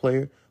basketball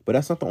player, but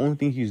that's not the only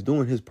thing he's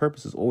doing. His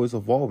purpose is always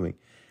evolving.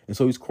 And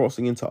so he's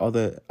crossing into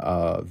other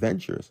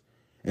ventures.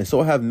 And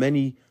so have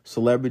many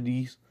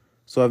celebrities.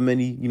 So have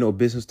many,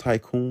 business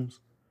tycoons.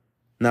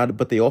 Now,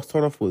 but they all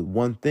start off with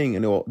one thing,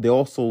 and they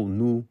also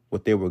knew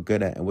what they were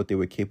good at and what they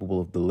were capable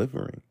of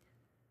delivering.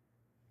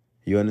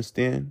 You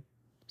understand?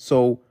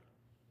 So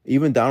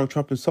even Donald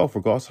Trump himself,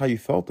 regardless of how you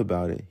felt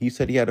about it, he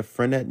said he had a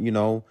friend that,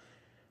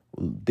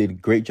 did a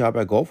great job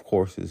at golf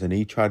courses, and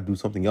he tried to do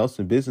something else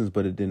in business,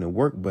 but it didn't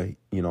work. But,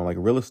 like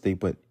real estate,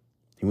 but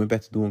he went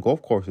back to doing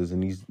golf courses,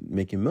 and he's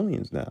making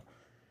millions now.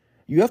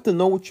 You have to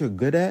know what you're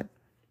good at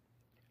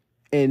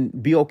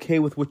and be okay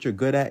with what you're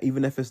good at,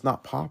 even if it's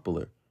not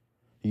popular.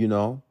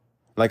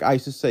 Like I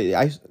used to say,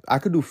 I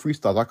could do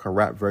freestyles. I can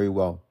rap very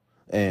well.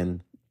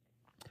 And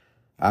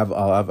I have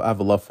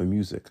a love for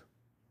music.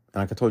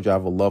 And like I told you, I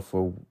have a love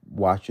for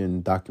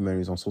watching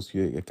documentaries on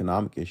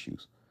socioeconomic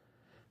issues.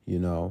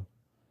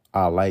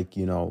 I like,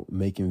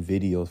 making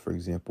videos, for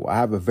example. I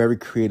have a very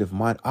creative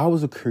mind. I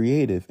was a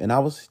creative, and I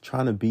was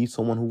trying to be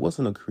someone who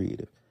wasn't a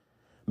creative.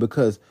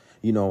 Because,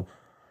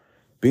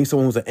 being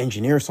someone who's an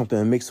engineer or something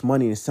and makes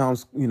money, and it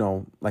sounds,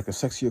 like a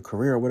sexier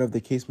career or whatever the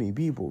case may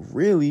be. But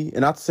really,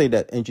 and not to say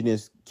that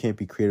engineers can't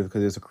be creative,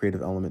 because there's a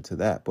creative element to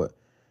that. But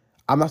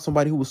I'm not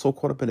somebody who was so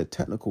caught up in the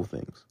technical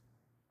things,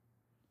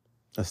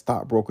 a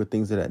stockbroker,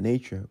 things of that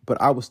nature.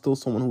 But I was still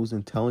someone who was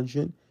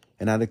intelligent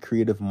and had a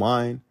creative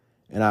mind.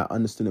 And I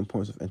understood the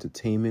importance of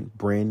entertainment,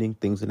 branding,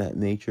 things of that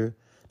nature.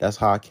 That's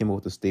how I came up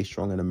with the Stay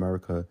Strong in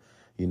America,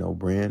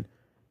 brand.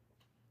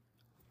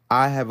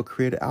 I have a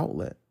creative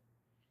outlet.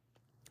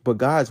 But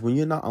guys, when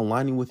you're not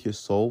aligning with your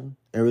soul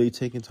and really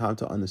taking time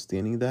to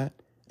understanding that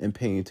and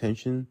paying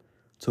attention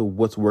to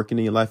what's working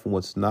in your life and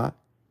what's not,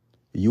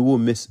 you will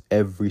miss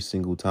every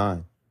single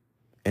time.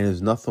 And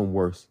there's nothing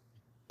worse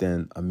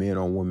than a man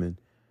or woman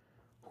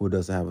who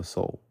doesn't have a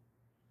soul,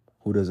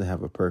 who doesn't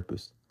have a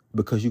purpose.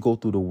 Because you go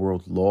through the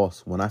world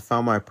lost. When I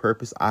found my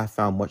purpose, I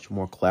found much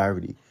more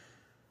clarity.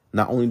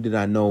 Not only did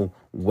I know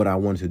what I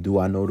wanted to do,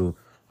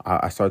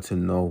 I started to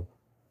know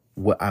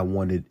what I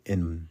wanted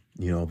in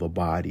the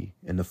body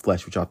and the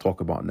flesh, which I'll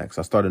talk about next.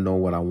 I started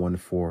knowing what I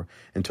wanted for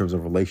in terms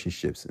of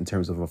relationships, in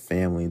terms of a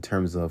family, in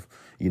terms of,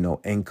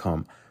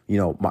 income.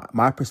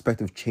 My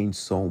perspective changed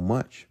so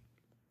much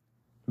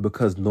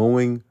because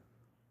knowing,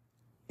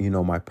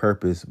 my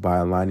purpose by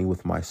aligning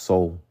with my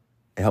soul,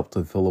 it helped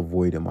to fill a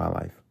void in my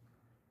life.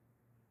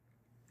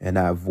 And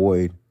that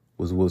void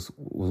was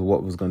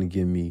what was going to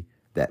give me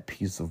that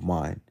peace of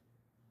mind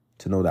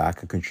to know that I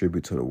could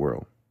contribute to the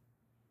world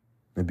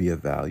and be of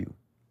value.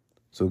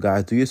 So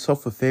guys, do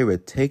yourself a favor,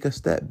 take a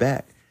step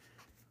back.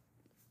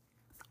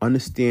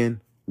 Understand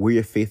where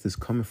your faith is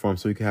coming from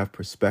so you can have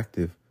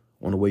perspective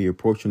on the way you're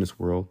approaching this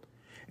world.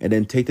 And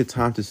then take the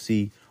time to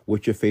see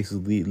what your faith is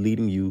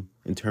leading you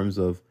in terms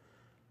of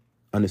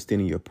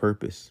understanding your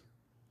purpose,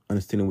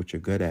 understanding what you're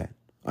good at,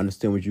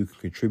 understand what you can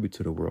contribute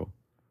to the world,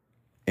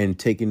 and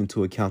taking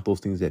into account those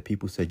things that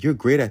people said, you're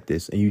great at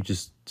this, and you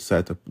just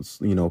decide to,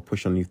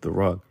 push underneath the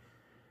rug.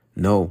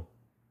 No,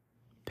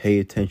 pay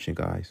attention,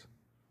 guys.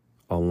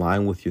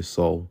 Align with your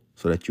soul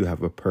so that you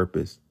have a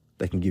purpose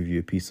that can give you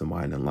a peace of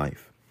mind in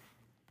life.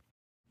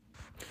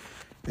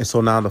 And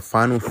so now the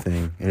final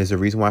thing, and there's a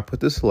reason why I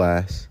put this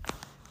last,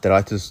 that I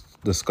like to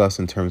discuss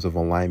in terms of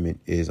alignment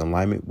is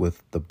alignment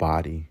with the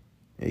body,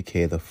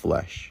 aka the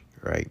flesh,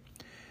 right?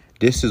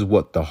 This is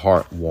what the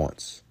heart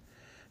wants.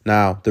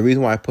 Now, the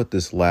reason why I put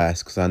this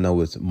last, because I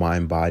know it's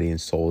mind, body,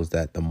 and soul, is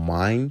that the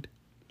mind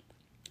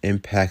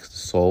impacts the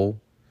soul,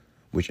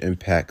 which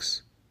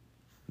impacts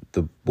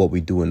what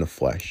we do in the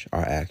flesh,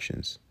 our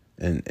actions,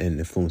 and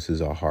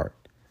influences our heart.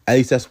 At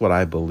least that's what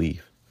I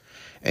believe.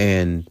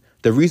 And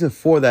the reason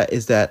for that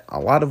is that a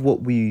lot of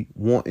what we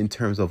want in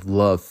terms of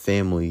love,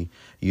 family,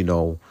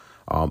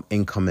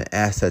 income and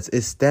assets,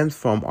 it stems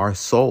from our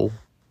soul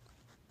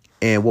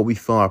and what we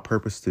feel our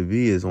purpose to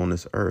be is on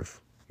this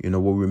earth, what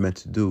we're meant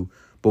to do.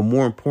 But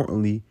more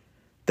importantly,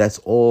 that's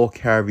all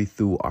carried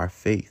through our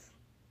faith,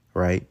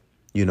 right?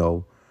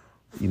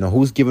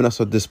 Who's giving us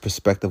this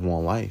perspective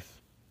on life?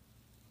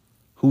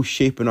 Who's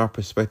shaping our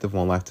perspective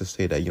on life to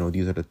say that,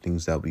 these are the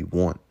things that we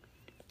want.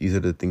 These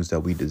are the things that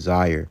we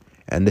desire.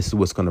 And this is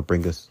what's going to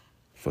bring us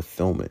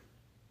fulfillment,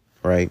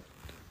 right?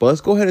 But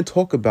let's go ahead and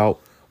talk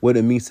about what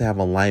it means to have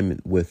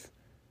alignment with,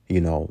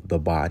 the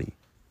body,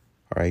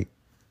 all right?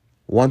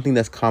 One thing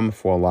that's common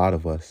for a lot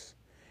of us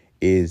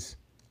is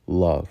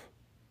love,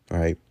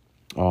 right?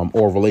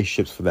 Or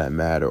relationships for that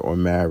matter, or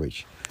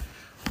marriage.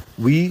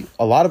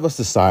 A lot of us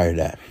desire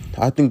that.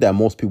 I think that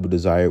most people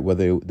desire it,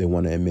 whether they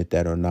want to admit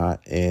that or not.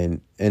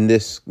 And in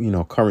this,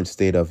 current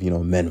state of,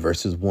 men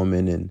versus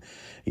women and,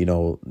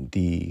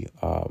 the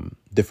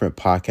different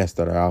podcasts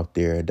that are out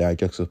there that are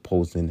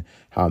juxtaposing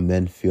how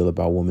men feel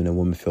about women and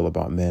women feel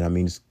about men. I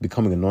mean, it's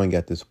becoming annoying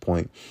at this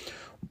point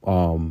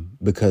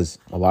because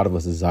a lot of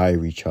us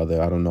desire each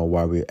other. I don't know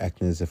why we're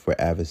acting as if we're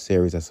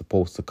adversaries as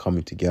opposed to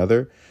coming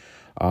together.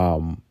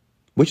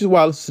 Which is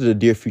why I listen to the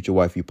Dear Future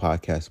Wifey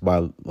podcast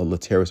by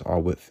Lateris R.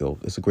 Whitfield.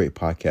 It's a great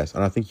podcast,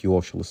 and I think you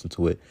all should listen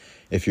to it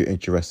if you're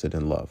interested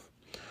in love.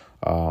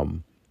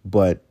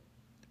 But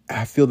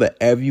I feel that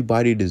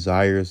everybody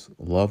desires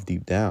love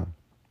deep down.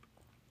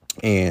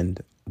 And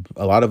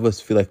a lot of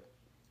us feel like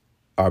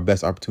our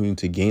best opportunity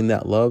to gain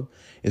that love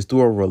is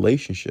through a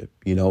relationship,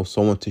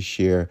 someone to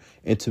share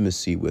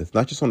intimacy with,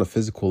 not just on a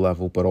physical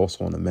level, but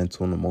also on a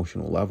mental and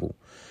emotional level.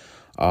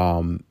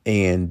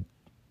 And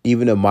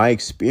even in my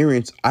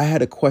experience, I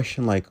had a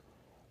question like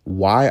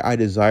why I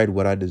desired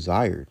what I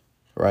desired,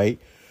 right?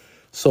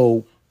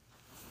 So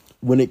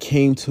when it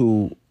came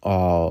to,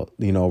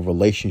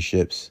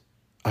 relationships,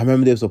 I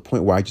remember there was a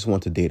point where I just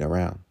wanted to date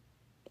around.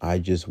 I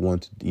just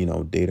wanted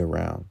to, date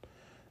around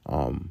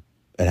and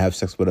have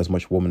sex with as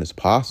much women as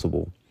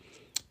possible.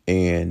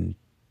 And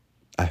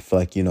I feel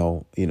like,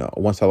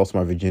 once I lost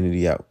my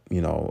virginity at,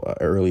 an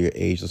earlier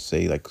age, let's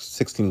say like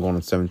 16 going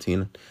on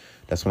 17,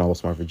 that's when I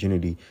lost my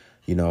virginity,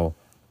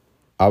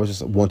 I was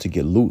just want to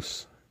get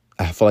loose.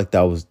 I felt like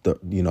that was the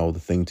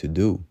thing to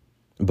do.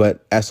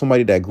 But as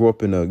somebody that grew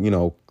up in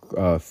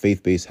a,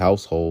 faith-based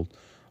household,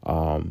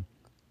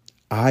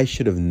 I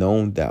should have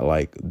known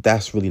that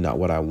that's really not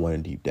what I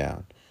wanted deep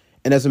down.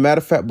 And as a matter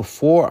of fact,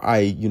 before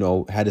I,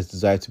 had this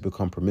desire to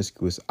become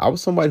promiscuous, I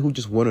was somebody who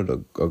just wanted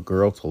a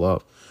girl to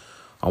love.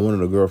 I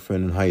wanted a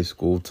girlfriend in high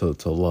school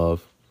to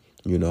love,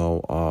 and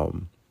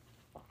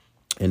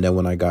then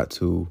when I got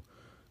to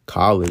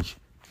college,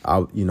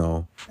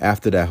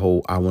 after that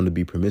whole I want to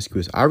be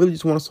promiscuous, I really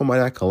just wanted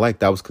somebody I could like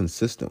that I was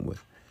consistent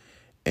with.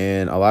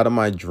 And a lot of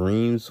my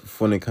dreams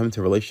when it came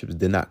to relationships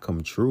did not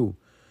come true.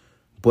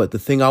 But the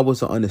thing I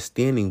wasn't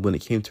understanding when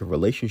it came to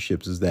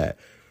relationships is that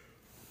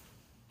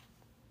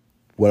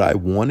what I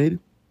wanted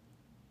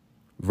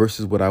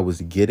versus what I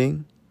was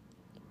getting,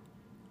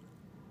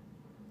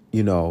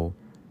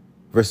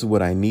 versus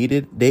what I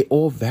needed, they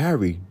all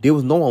vary. There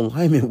was no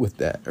alignment with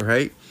that,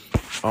 right?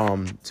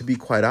 To be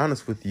quite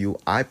honest with you,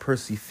 I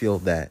personally feel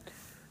that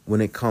when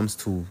it comes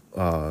to,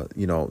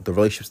 the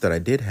relationships that I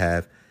did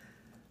have,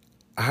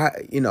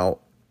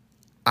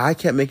 I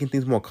kept making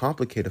things more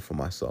complicated for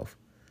myself.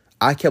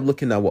 I kept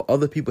looking at what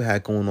other people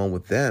had going on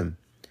with them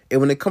And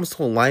when it comes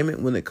to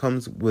alignment, when it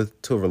comes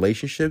to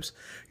relationships,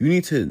 you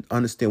need to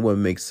understand what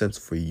makes sense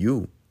for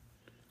you.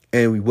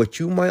 And what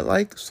you might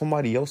like,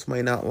 somebody else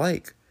might not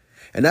like.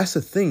 And that's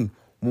the thing.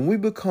 When we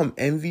become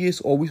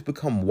envious or we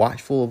become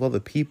watchful of other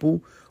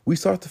people, we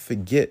start to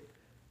forget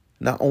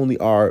not only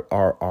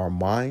our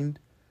mind,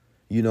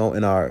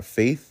 and our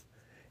faith,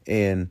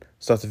 and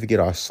start to forget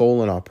our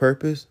soul and our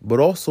purpose, but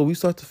also we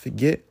start to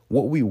forget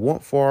what we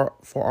want for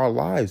our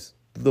lives,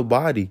 through the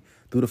body,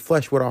 through the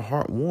flesh, what our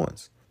heart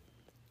wants.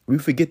 We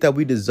forget that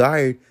we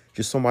desired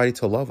just somebody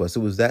to love us. It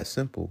was that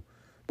simple.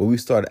 But we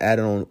start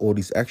adding on all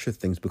these extra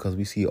things because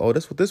we see, oh,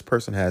 that's what this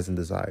person has and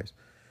desires.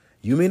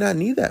 You may not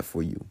need that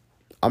for you.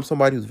 I'm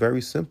somebody who's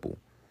very simple.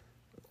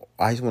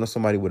 I just wanted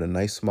somebody with a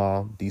nice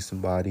smile,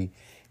 decent body,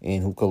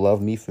 and who could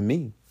love me for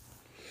me.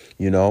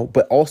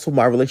 But also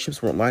my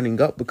relationships weren't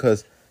lining up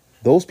because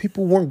those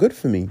people weren't good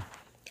for me.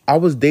 I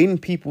was dating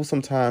people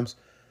sometimes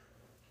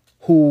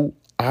who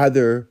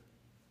either,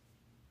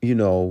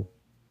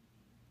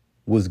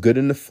 was good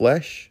in the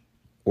flesh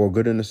or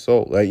good in the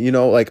soul.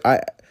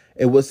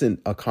 It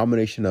wasn't a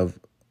combination of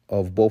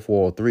both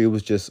or all three. It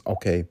was just,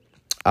 okay,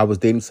 I was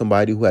dating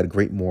somebody who had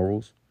great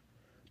morals,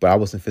 but I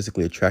wasn't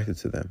physically attracted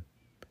to them.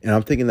 And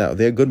I'm thinking that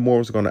their good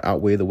morals are going to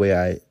outweigh the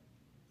way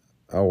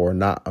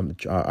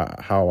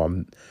how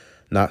I'm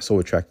not so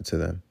attracted to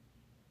them.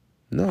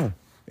 No,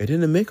 it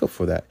didn't make up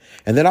for that.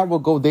 And then I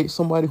would go date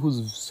somebody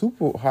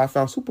I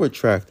found super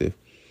attractive.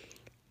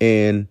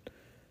 And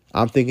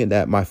I'm thinking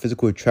that my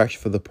physical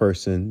attraction for the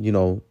person,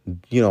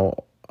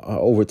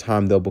 over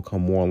time they'll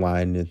become more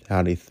aligned in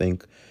how they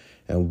think,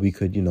 and we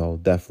could,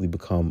 definitely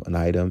become an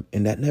item.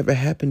 And that never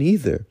happened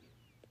either.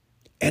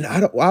 And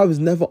I was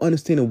never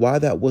understanding why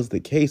that was the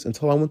case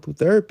until I went through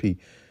therapy,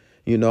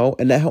 and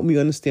that helped me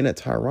understand that,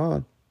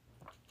 Tyron,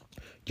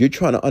 you're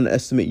trying to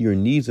underestimate your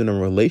needs in a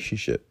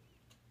relationship.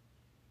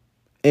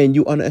 And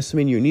you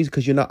underestimate your needs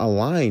because you're not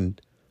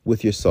aligned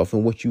with yourself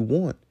and what you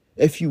want.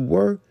 If you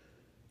were,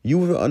 you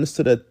would have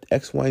understood that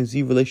X, Y, and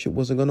Z relationship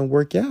wasn't going to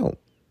work out.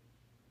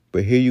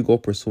 But here you go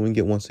pursuing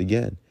it once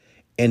again.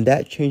 And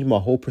that changed my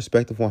whole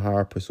perspective on how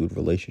I pursued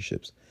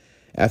relationships.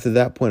 After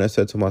that point, I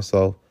said to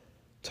myself,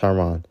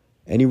 Tyron,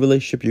 any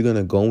relationship you're going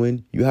to go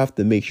in, you have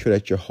to make sure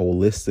that you're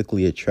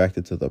holistically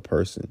attracted to the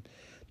person.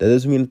 That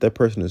doesn't mean that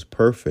person is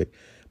perfect,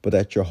 but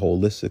that you're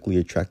holistically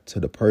attracted to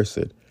the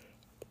person.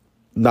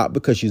 Not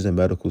because she's in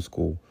medical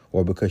school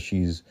or because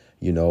she's,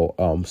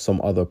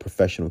 some other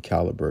professional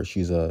caliber.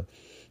 She's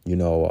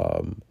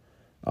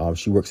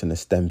she works in a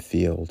STEM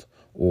field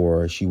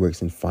or she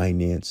works in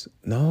finance.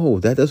 No,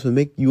 that doesn't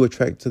make you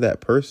attracted to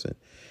that person.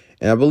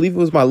 And I believe it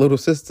was my little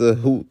sister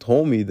who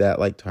told me that,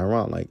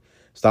 Tyron,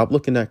 stop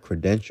looking at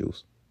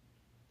credentials,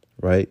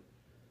 right?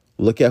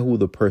 Look at who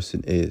the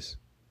person is.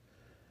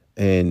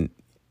 And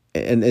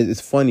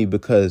it's funny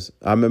because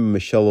I remember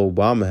Michelle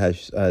Obama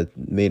has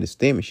made a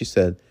statement. She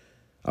said,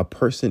 a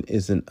person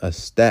isn't a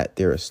stat,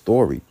 they're a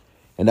story.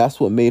 And that's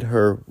what made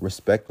her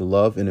respect,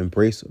 love, and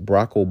embrace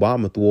Barack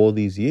Obama through all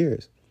these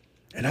years.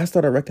 And I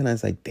started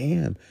recognizing,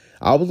 damn,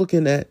 I was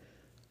looking at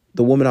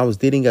the woman I was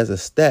dating as a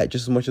stat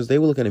just as much as they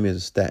were looking at me as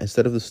a stat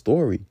instead of the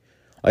story.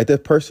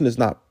 That person is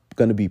not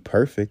going to be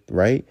perfect,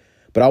 right?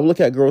 But I would look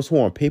at girls who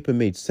on paper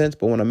made sense,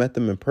 but when I met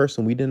them in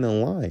person, we didn't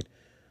align.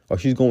 Or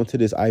she's going to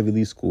this Ivy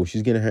League school.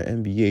 She's getting her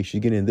MBA.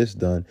 She's getting this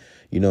done.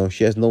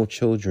 She has no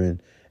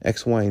children,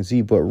 X, Y, and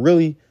Z. But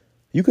really,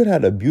 you could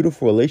have a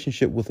beautiful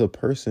relationship with a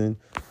person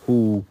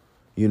who,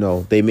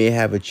 they may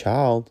have a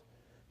child,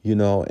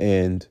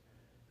 and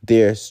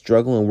they're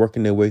struggling,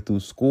 working their way through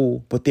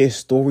school, but their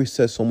story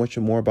says so much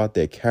more about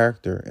their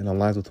character and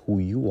aligns with who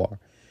you are.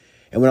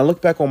 And when I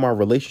look back on my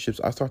relationships,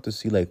 I start to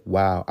see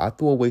wow, I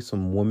threw away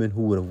some women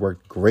who would have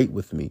worked great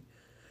with me.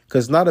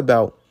 Because it's not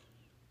about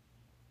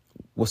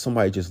what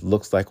somebody just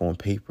looks like on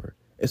paper.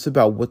 It's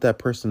about what that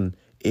person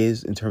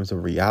is in terms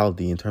of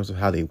reality, in terms of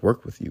how they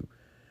work with you.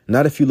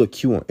 Not if you look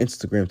cute on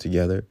Instagram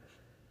together,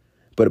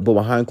 but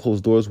behind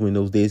closed doors when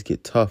those days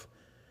get tough,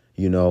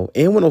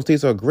 and when those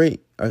days are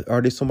great,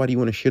 are they somebody you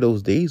want to share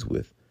those days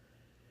with?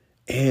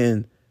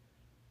 And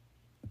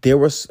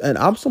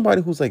I'm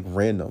somebody who's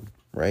random,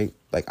 right?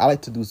 I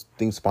like to do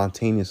things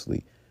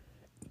spontaneously,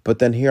 but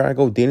then here I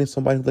go dating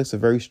somebody who likes a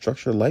very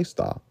structured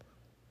lifestyle.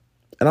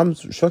 And I'm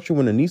structured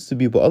when it needs to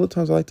be, but other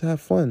times I like to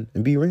have fun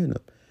and be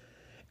random.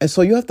 And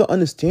so you have to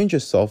understand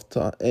yourself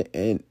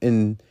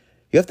and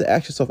you have to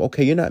ask yourself,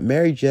 okay, you're not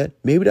married yet.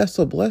 Maybe that's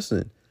a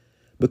blessing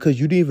because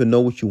you didn't even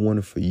know what you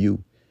wanted for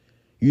you.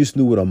 You just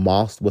knew what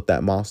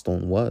that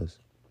milestone was.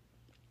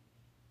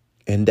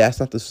 And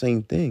that's not the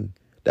same thing.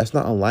 That's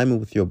not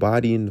alignment with your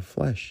body and the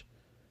flesh.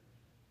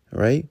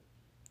 Right?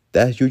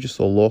 You're just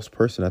a lost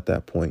person at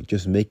that point,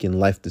 just making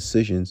life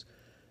decisions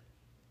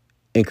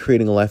and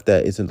creating a life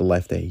that isn't the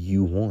life that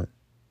you want.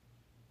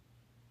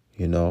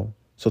 So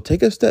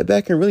take a step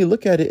back and really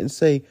look at it and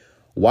say,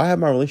 why have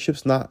my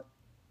relationships not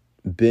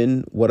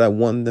been what I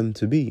want them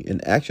to be?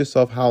 And ask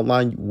yourself, how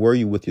aligned were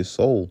you with your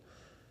soul,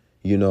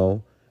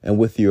 and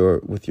with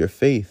your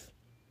faith,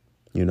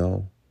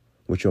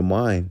 with your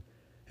mind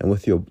and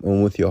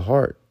with your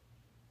heart.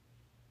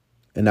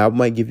 And I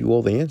might give you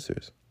all the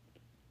answers.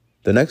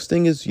 The next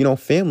thing is,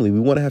 family. We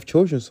want to have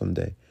children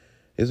someday.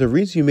 There's a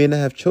reason you may not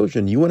have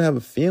children. You want to have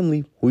a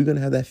family. Who are you going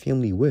to have that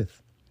family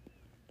with?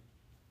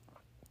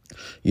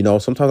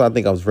 Sometimes I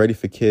think I was ready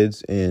for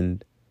kids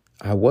and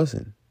I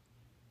wasn't.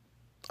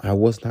 I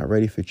was not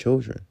ready for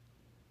children.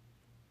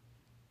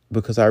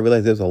 Because I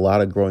realized there's a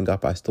lot of growing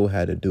up I still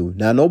had to do.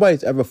 Now,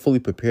 nobody's ever fully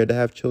prepared to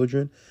have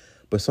children,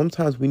 but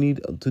sometimes we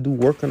need to do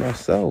work on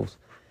ourselves.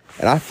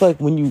 And I feel like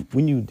when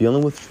you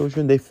dealing with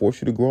children, they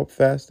force you to grow up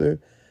faster.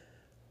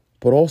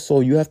 But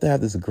also, you have to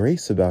have this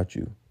grace about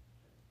you.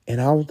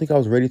 And I don't think I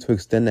was ready to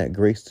extend that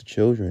grace to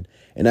children.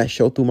 And that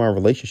showed through my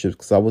relationships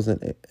because I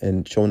wasn't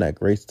showing that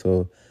grace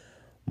to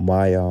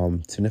my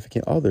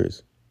significant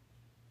others.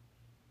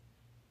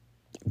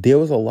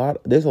 There's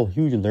a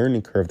huge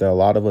learning curve that a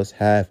lot of us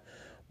have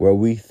where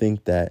we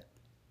think that,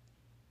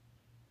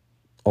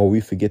 or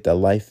we forget that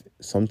life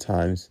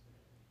sometimes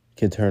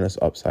can turn us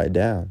upside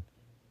down.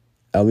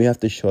 And we have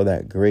to show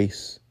that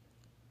grace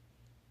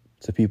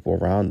to people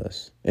around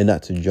us and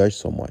not to judge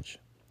so much.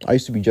 I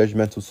used to be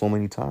judgmental so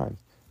many times.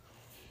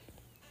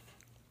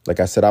 Like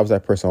I said, I was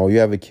that person, oh, you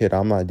have a kid,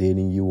 I'm not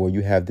dating you, or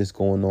you have this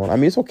going on. I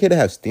mean, it's okay to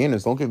have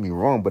standards, don't get me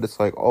wrong, but it's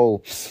like,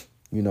 oh,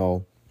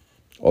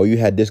 you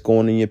had this going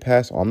on in your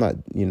past, oh, I'm not,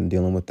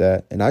 dealing with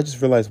that. And I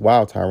just realized,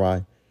 wow,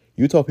 Tyron,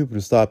 you tell people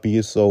to stop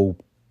being so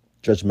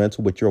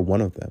judgmental, but you're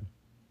one of them.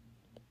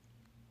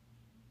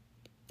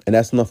 And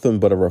that's nothing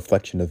but a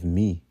reflection of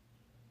me.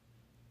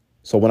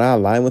 So when I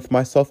align with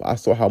myself, I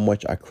saw how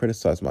much I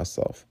criticized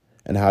myself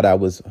and how that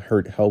was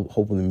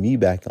holding me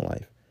back in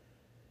life.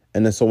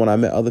 And then so when I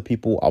met other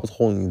people, I was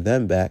holding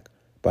them back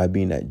by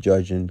being that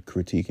judge and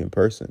critiquing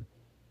person.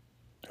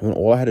 When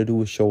all I had to do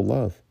was show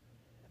love.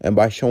 And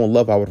by showing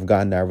love, I would have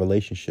gotten that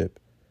relationship,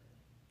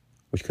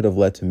 which could have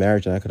led to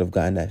marriage, and I could have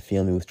gotten that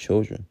family with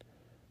children.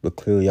 But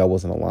clearly I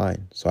wasn't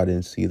aligned, so I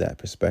didn't see that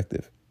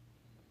perspective.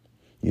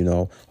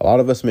 A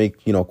lot of us may,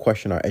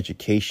 question our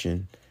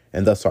education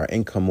and thus our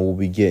income and what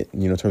we get,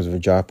 in terms of a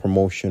job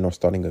promotion or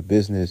starting a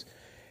business.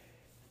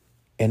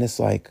 And it's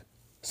like,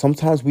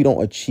 sometimes we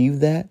don't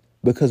achieve that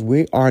because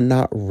we are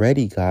not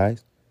ready,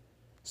 guys.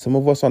 Some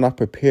of us are not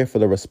prepared for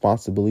the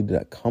responsibility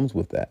that comes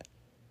with that.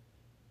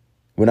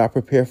 We're not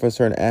prepared for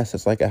certain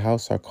assets like a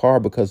house or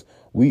car because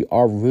we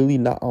are really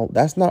not,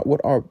 that's not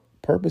what our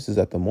purpose is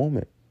at the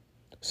moment.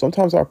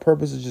 Sometimes our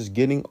purpose is just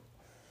getting,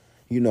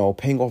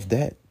 paying off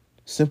debt,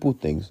 simple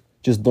things,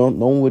 just don't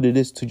know what it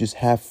is to just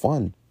have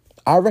fun.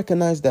 I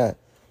recognize that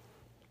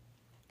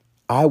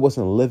I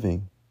wasn't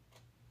living.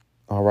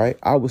 All right.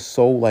 I was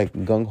so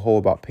gung-ho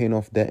about paying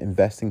off debt,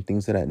 investing,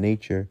 things of that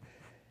nature.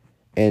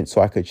 And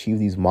so I could achieve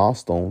these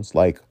milestones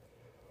like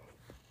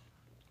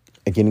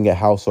getting a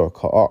house or a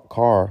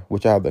car,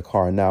 which I have the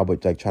car now,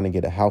 but trying to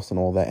get a house and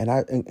all that.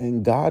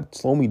 And God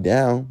slowed me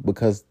down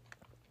because,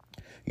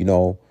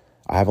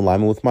 I have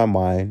alignment with my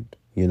mind,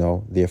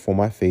 therefore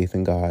my faith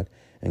in God.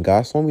 And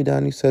God slowed me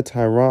down. He said,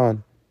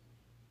 Tyron,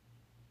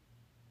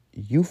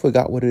 you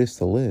forgot what it is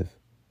to live.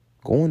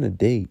 Go on a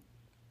date.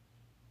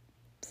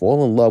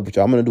 Fall in love, which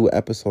I'm going to do an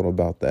episode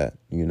about that,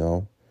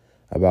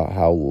 about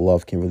how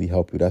love can really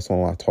help you. That's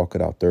when I talk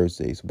it out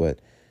Thursdays. But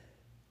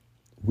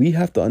we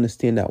have to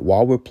understand that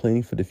while we're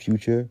planning for the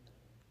future,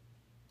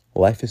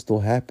 life is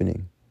still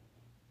happening.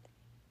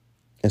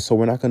 And so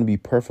we're not going to be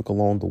perfect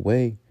along the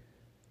way.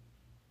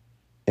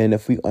 And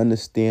if we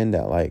understand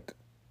that,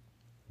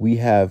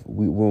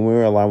 when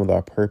we're aligned with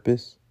our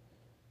purpose,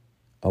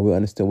 we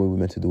understand what we're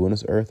meant to do on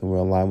this earth, and we're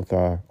aligned with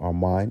our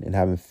mind and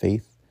having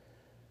faith,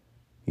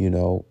 in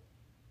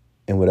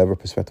whatever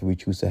perspective we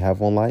choose to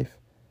have on life,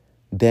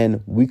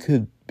 then we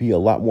could be a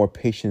lot more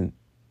patient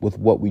with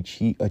what we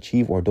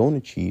achieve or don't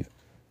achieve,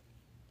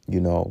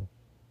 in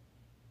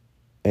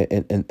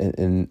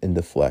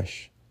the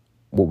flesh.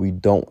 What we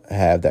don't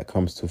have that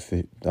comes to,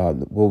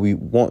 what we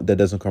want that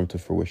doesn't come to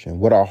fruition.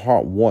 What our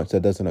heart wants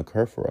that doesn't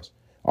occur for us.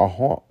 Our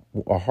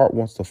heart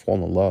wants to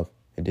fall in love.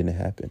 It didn't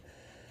happen,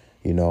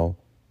 and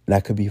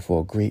that could be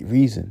for a great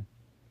reason.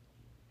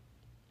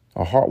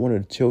 Our heart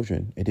wanted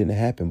children. It didn't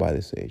happen by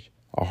this age.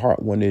 Our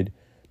heart wanted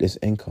this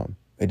income.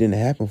 It didn't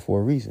happen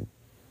for a reason.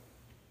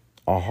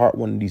 Our heart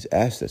wanted these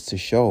assets to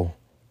show.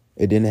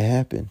 It didn't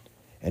happen.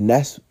 And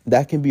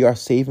that can be our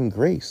saving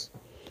grace.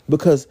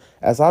 Because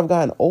as I've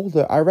gotten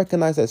older, I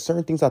recognize that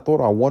certain things I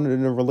thought I wanted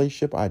in a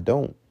relationship, I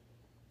don't.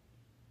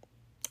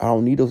 I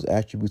don't need those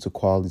attributes or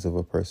qualities of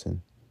a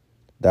person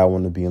that I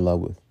want to be in love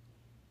with.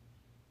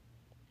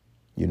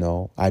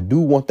 I do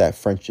want that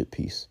friendship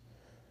piece,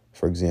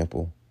 for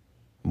example,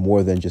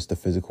 more than just the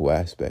physical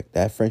aspect.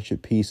 That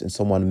friendship piece and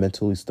someone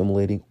mentally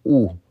stimulating,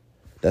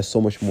 that's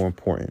so much more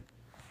important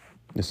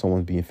than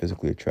someone being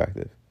physically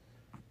attractive.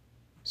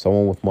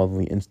 Someone with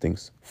motherly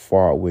instincts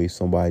far outweighs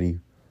somebody,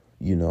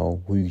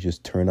 who you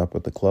just turn up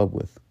at the club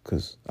with,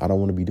 because I don't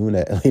want to be doing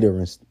that later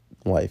in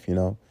life,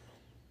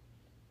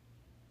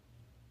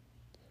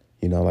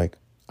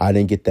 I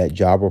didn't get that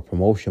job or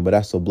promotion, but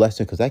that's a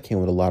blessing because that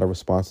came with a lot of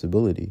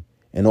responsibility.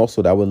 And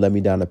also that would let me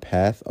down a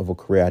path of a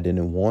career I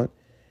didn't want.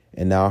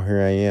 And now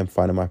here I am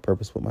finding my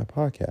purpose with my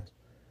podcast.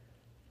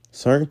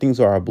 Certain things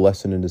are a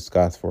blessing in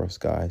disguise for us,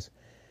 guys.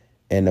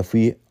 And if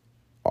we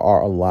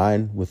are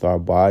aligned with our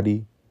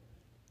body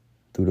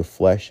through the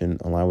flesh and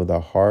aligned with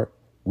our heart,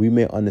 we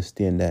may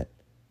understand that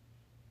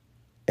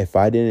if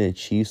I didn't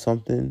achieve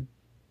something,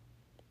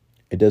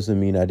 it doesn't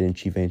mean I didn't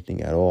achieve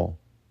anything at all.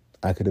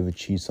 I could have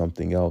achieved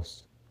something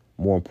else.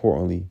 More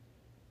importantly,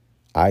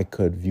 I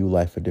could view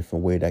life a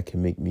different way that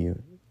can make me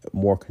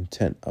more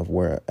content of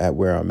where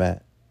I'm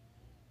at.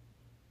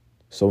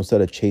 So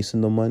instead of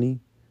chasing the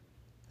money,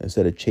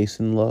 instead of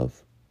chasing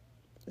love,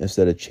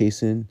 instead of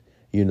chasing,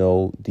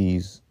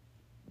 these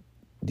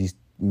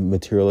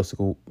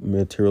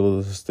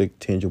materialistic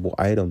tangible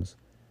items,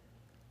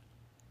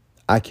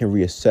 I can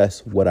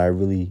reassess what I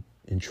really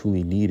and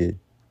truly needed.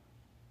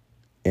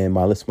 And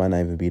my list might not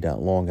even be that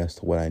long as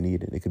to what I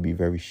needed. It could be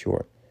very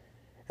short.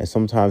 And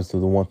sometimes the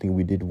one thing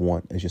we did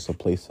want is just a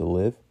place to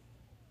live,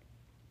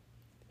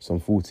 some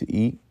food to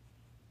eat,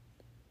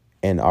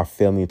 and our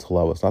family to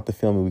love us. Not the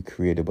family we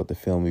created, but the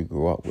family we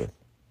grew up with.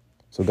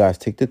 So guys,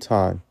 take the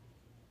time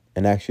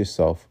and ask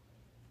yourself,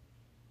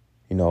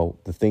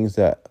 the things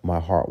that my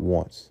heart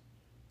wants,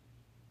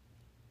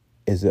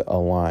 is it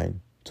aligned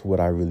to what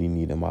I really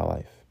need in my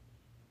life?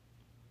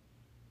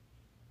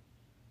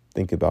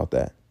 Think about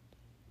that.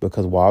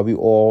 Because while we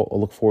all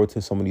look forward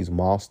to some of these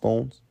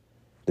milestones,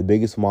 the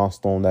biggest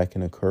milestone that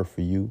can occur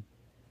for you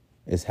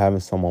is having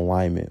some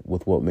alignment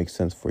with what makes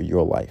sense for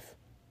your life,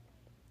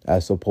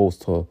 as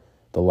opposed to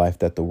the life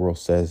that the world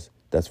says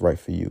that's right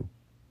for you.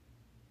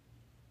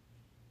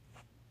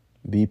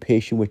 Be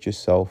patient with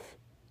yourself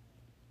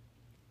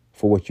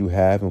for what you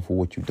have and for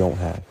what you don't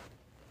have.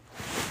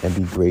 And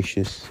be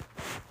gracious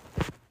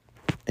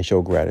and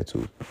show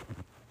gratitude.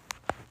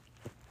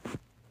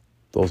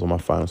 Those are my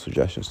final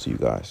suggestions to you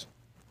guys.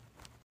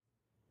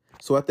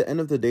 So at the end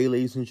of the day,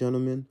 ladies and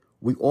gentlemen,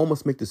 we all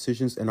must make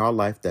decisions in our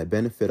life that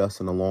benefit us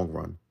in the long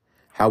run.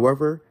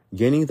 However,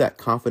 gaining that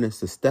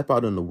confidence to step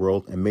out in the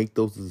world and make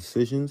those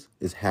decisions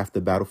is half the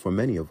battle for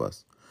many of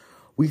us.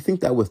 We think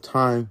that with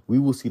time, we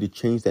will see the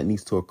change that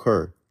needs to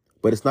occur.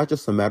 But it's not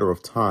just a matter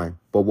of time,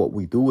 but what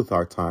we do with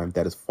our time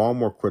that is far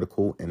more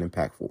critical and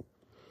impactful.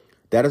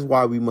 That is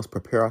why we must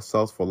prepare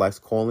ourselves for life's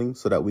calling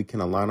so that we can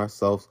align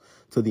ourselves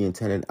to the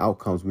intended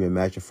outcomes we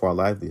imagine for our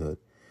livelihood.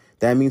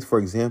 That means, for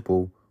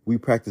example, we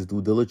practice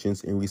due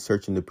diligence in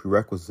researching the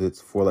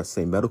prerequisites for, let's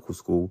say, medical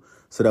school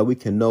so that we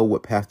can know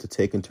what path to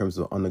take in terms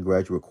of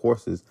undergraduate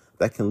courses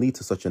that can lead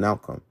to such an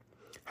outcome.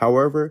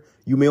 However,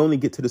 you may only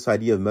get to this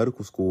idea of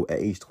medical school at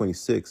age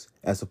 26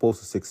 as opposed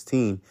to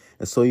 16,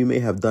 and so you may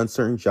have done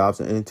certain jobs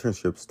and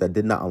internships that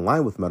did not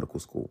align with medical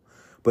school,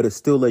 but it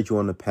still led you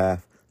on the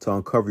path to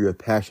uncover your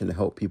passion to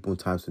help people in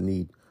times of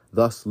need,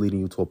 thus leading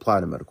you to apply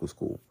to medical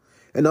school.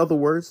 In other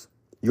words,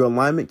 your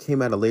alignment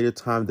came at a later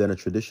time than a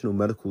traditional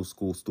medical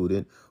school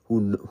student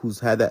who's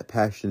had that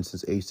passion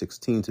since age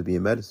 16 to be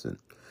in medicine.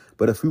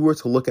 But if we were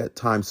to look at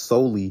time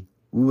solely,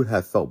 we would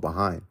have felt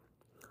behind.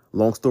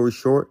 Long story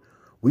short,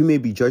 we may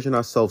be judging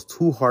ourselves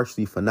too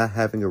harshly for not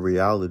having a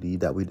reality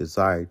that we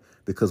desired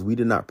because we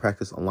did not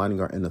practice aligning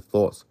our inner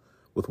thoughts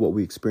with what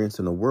we experience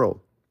in the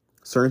world.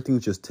 Certain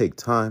things just take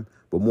time,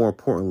 but more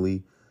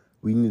importantly,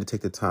 we need to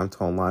take the time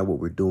to align what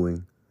we're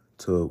doing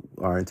to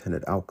our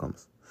intended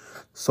outcomes.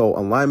 So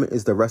alignment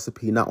is the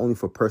recipe not only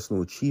for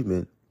personal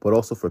achievement, but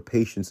also for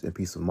patience and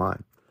peace of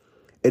mind.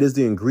 It is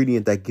the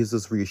ingredient that gives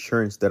us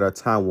reassurance that our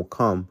time will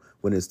come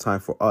when it's time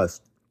for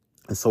us.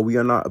 And so we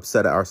are not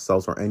upset at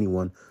ourselves or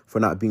anyone for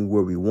not being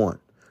where we want,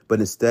 but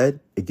instead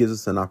it gives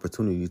us an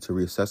opportunity to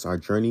reassess our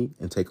journey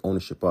and take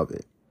ownership of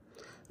it.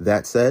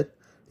 That said,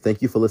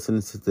 thank you for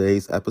listening to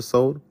today's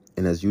episode.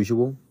 And as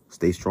usual,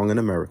 stay strong in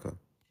America.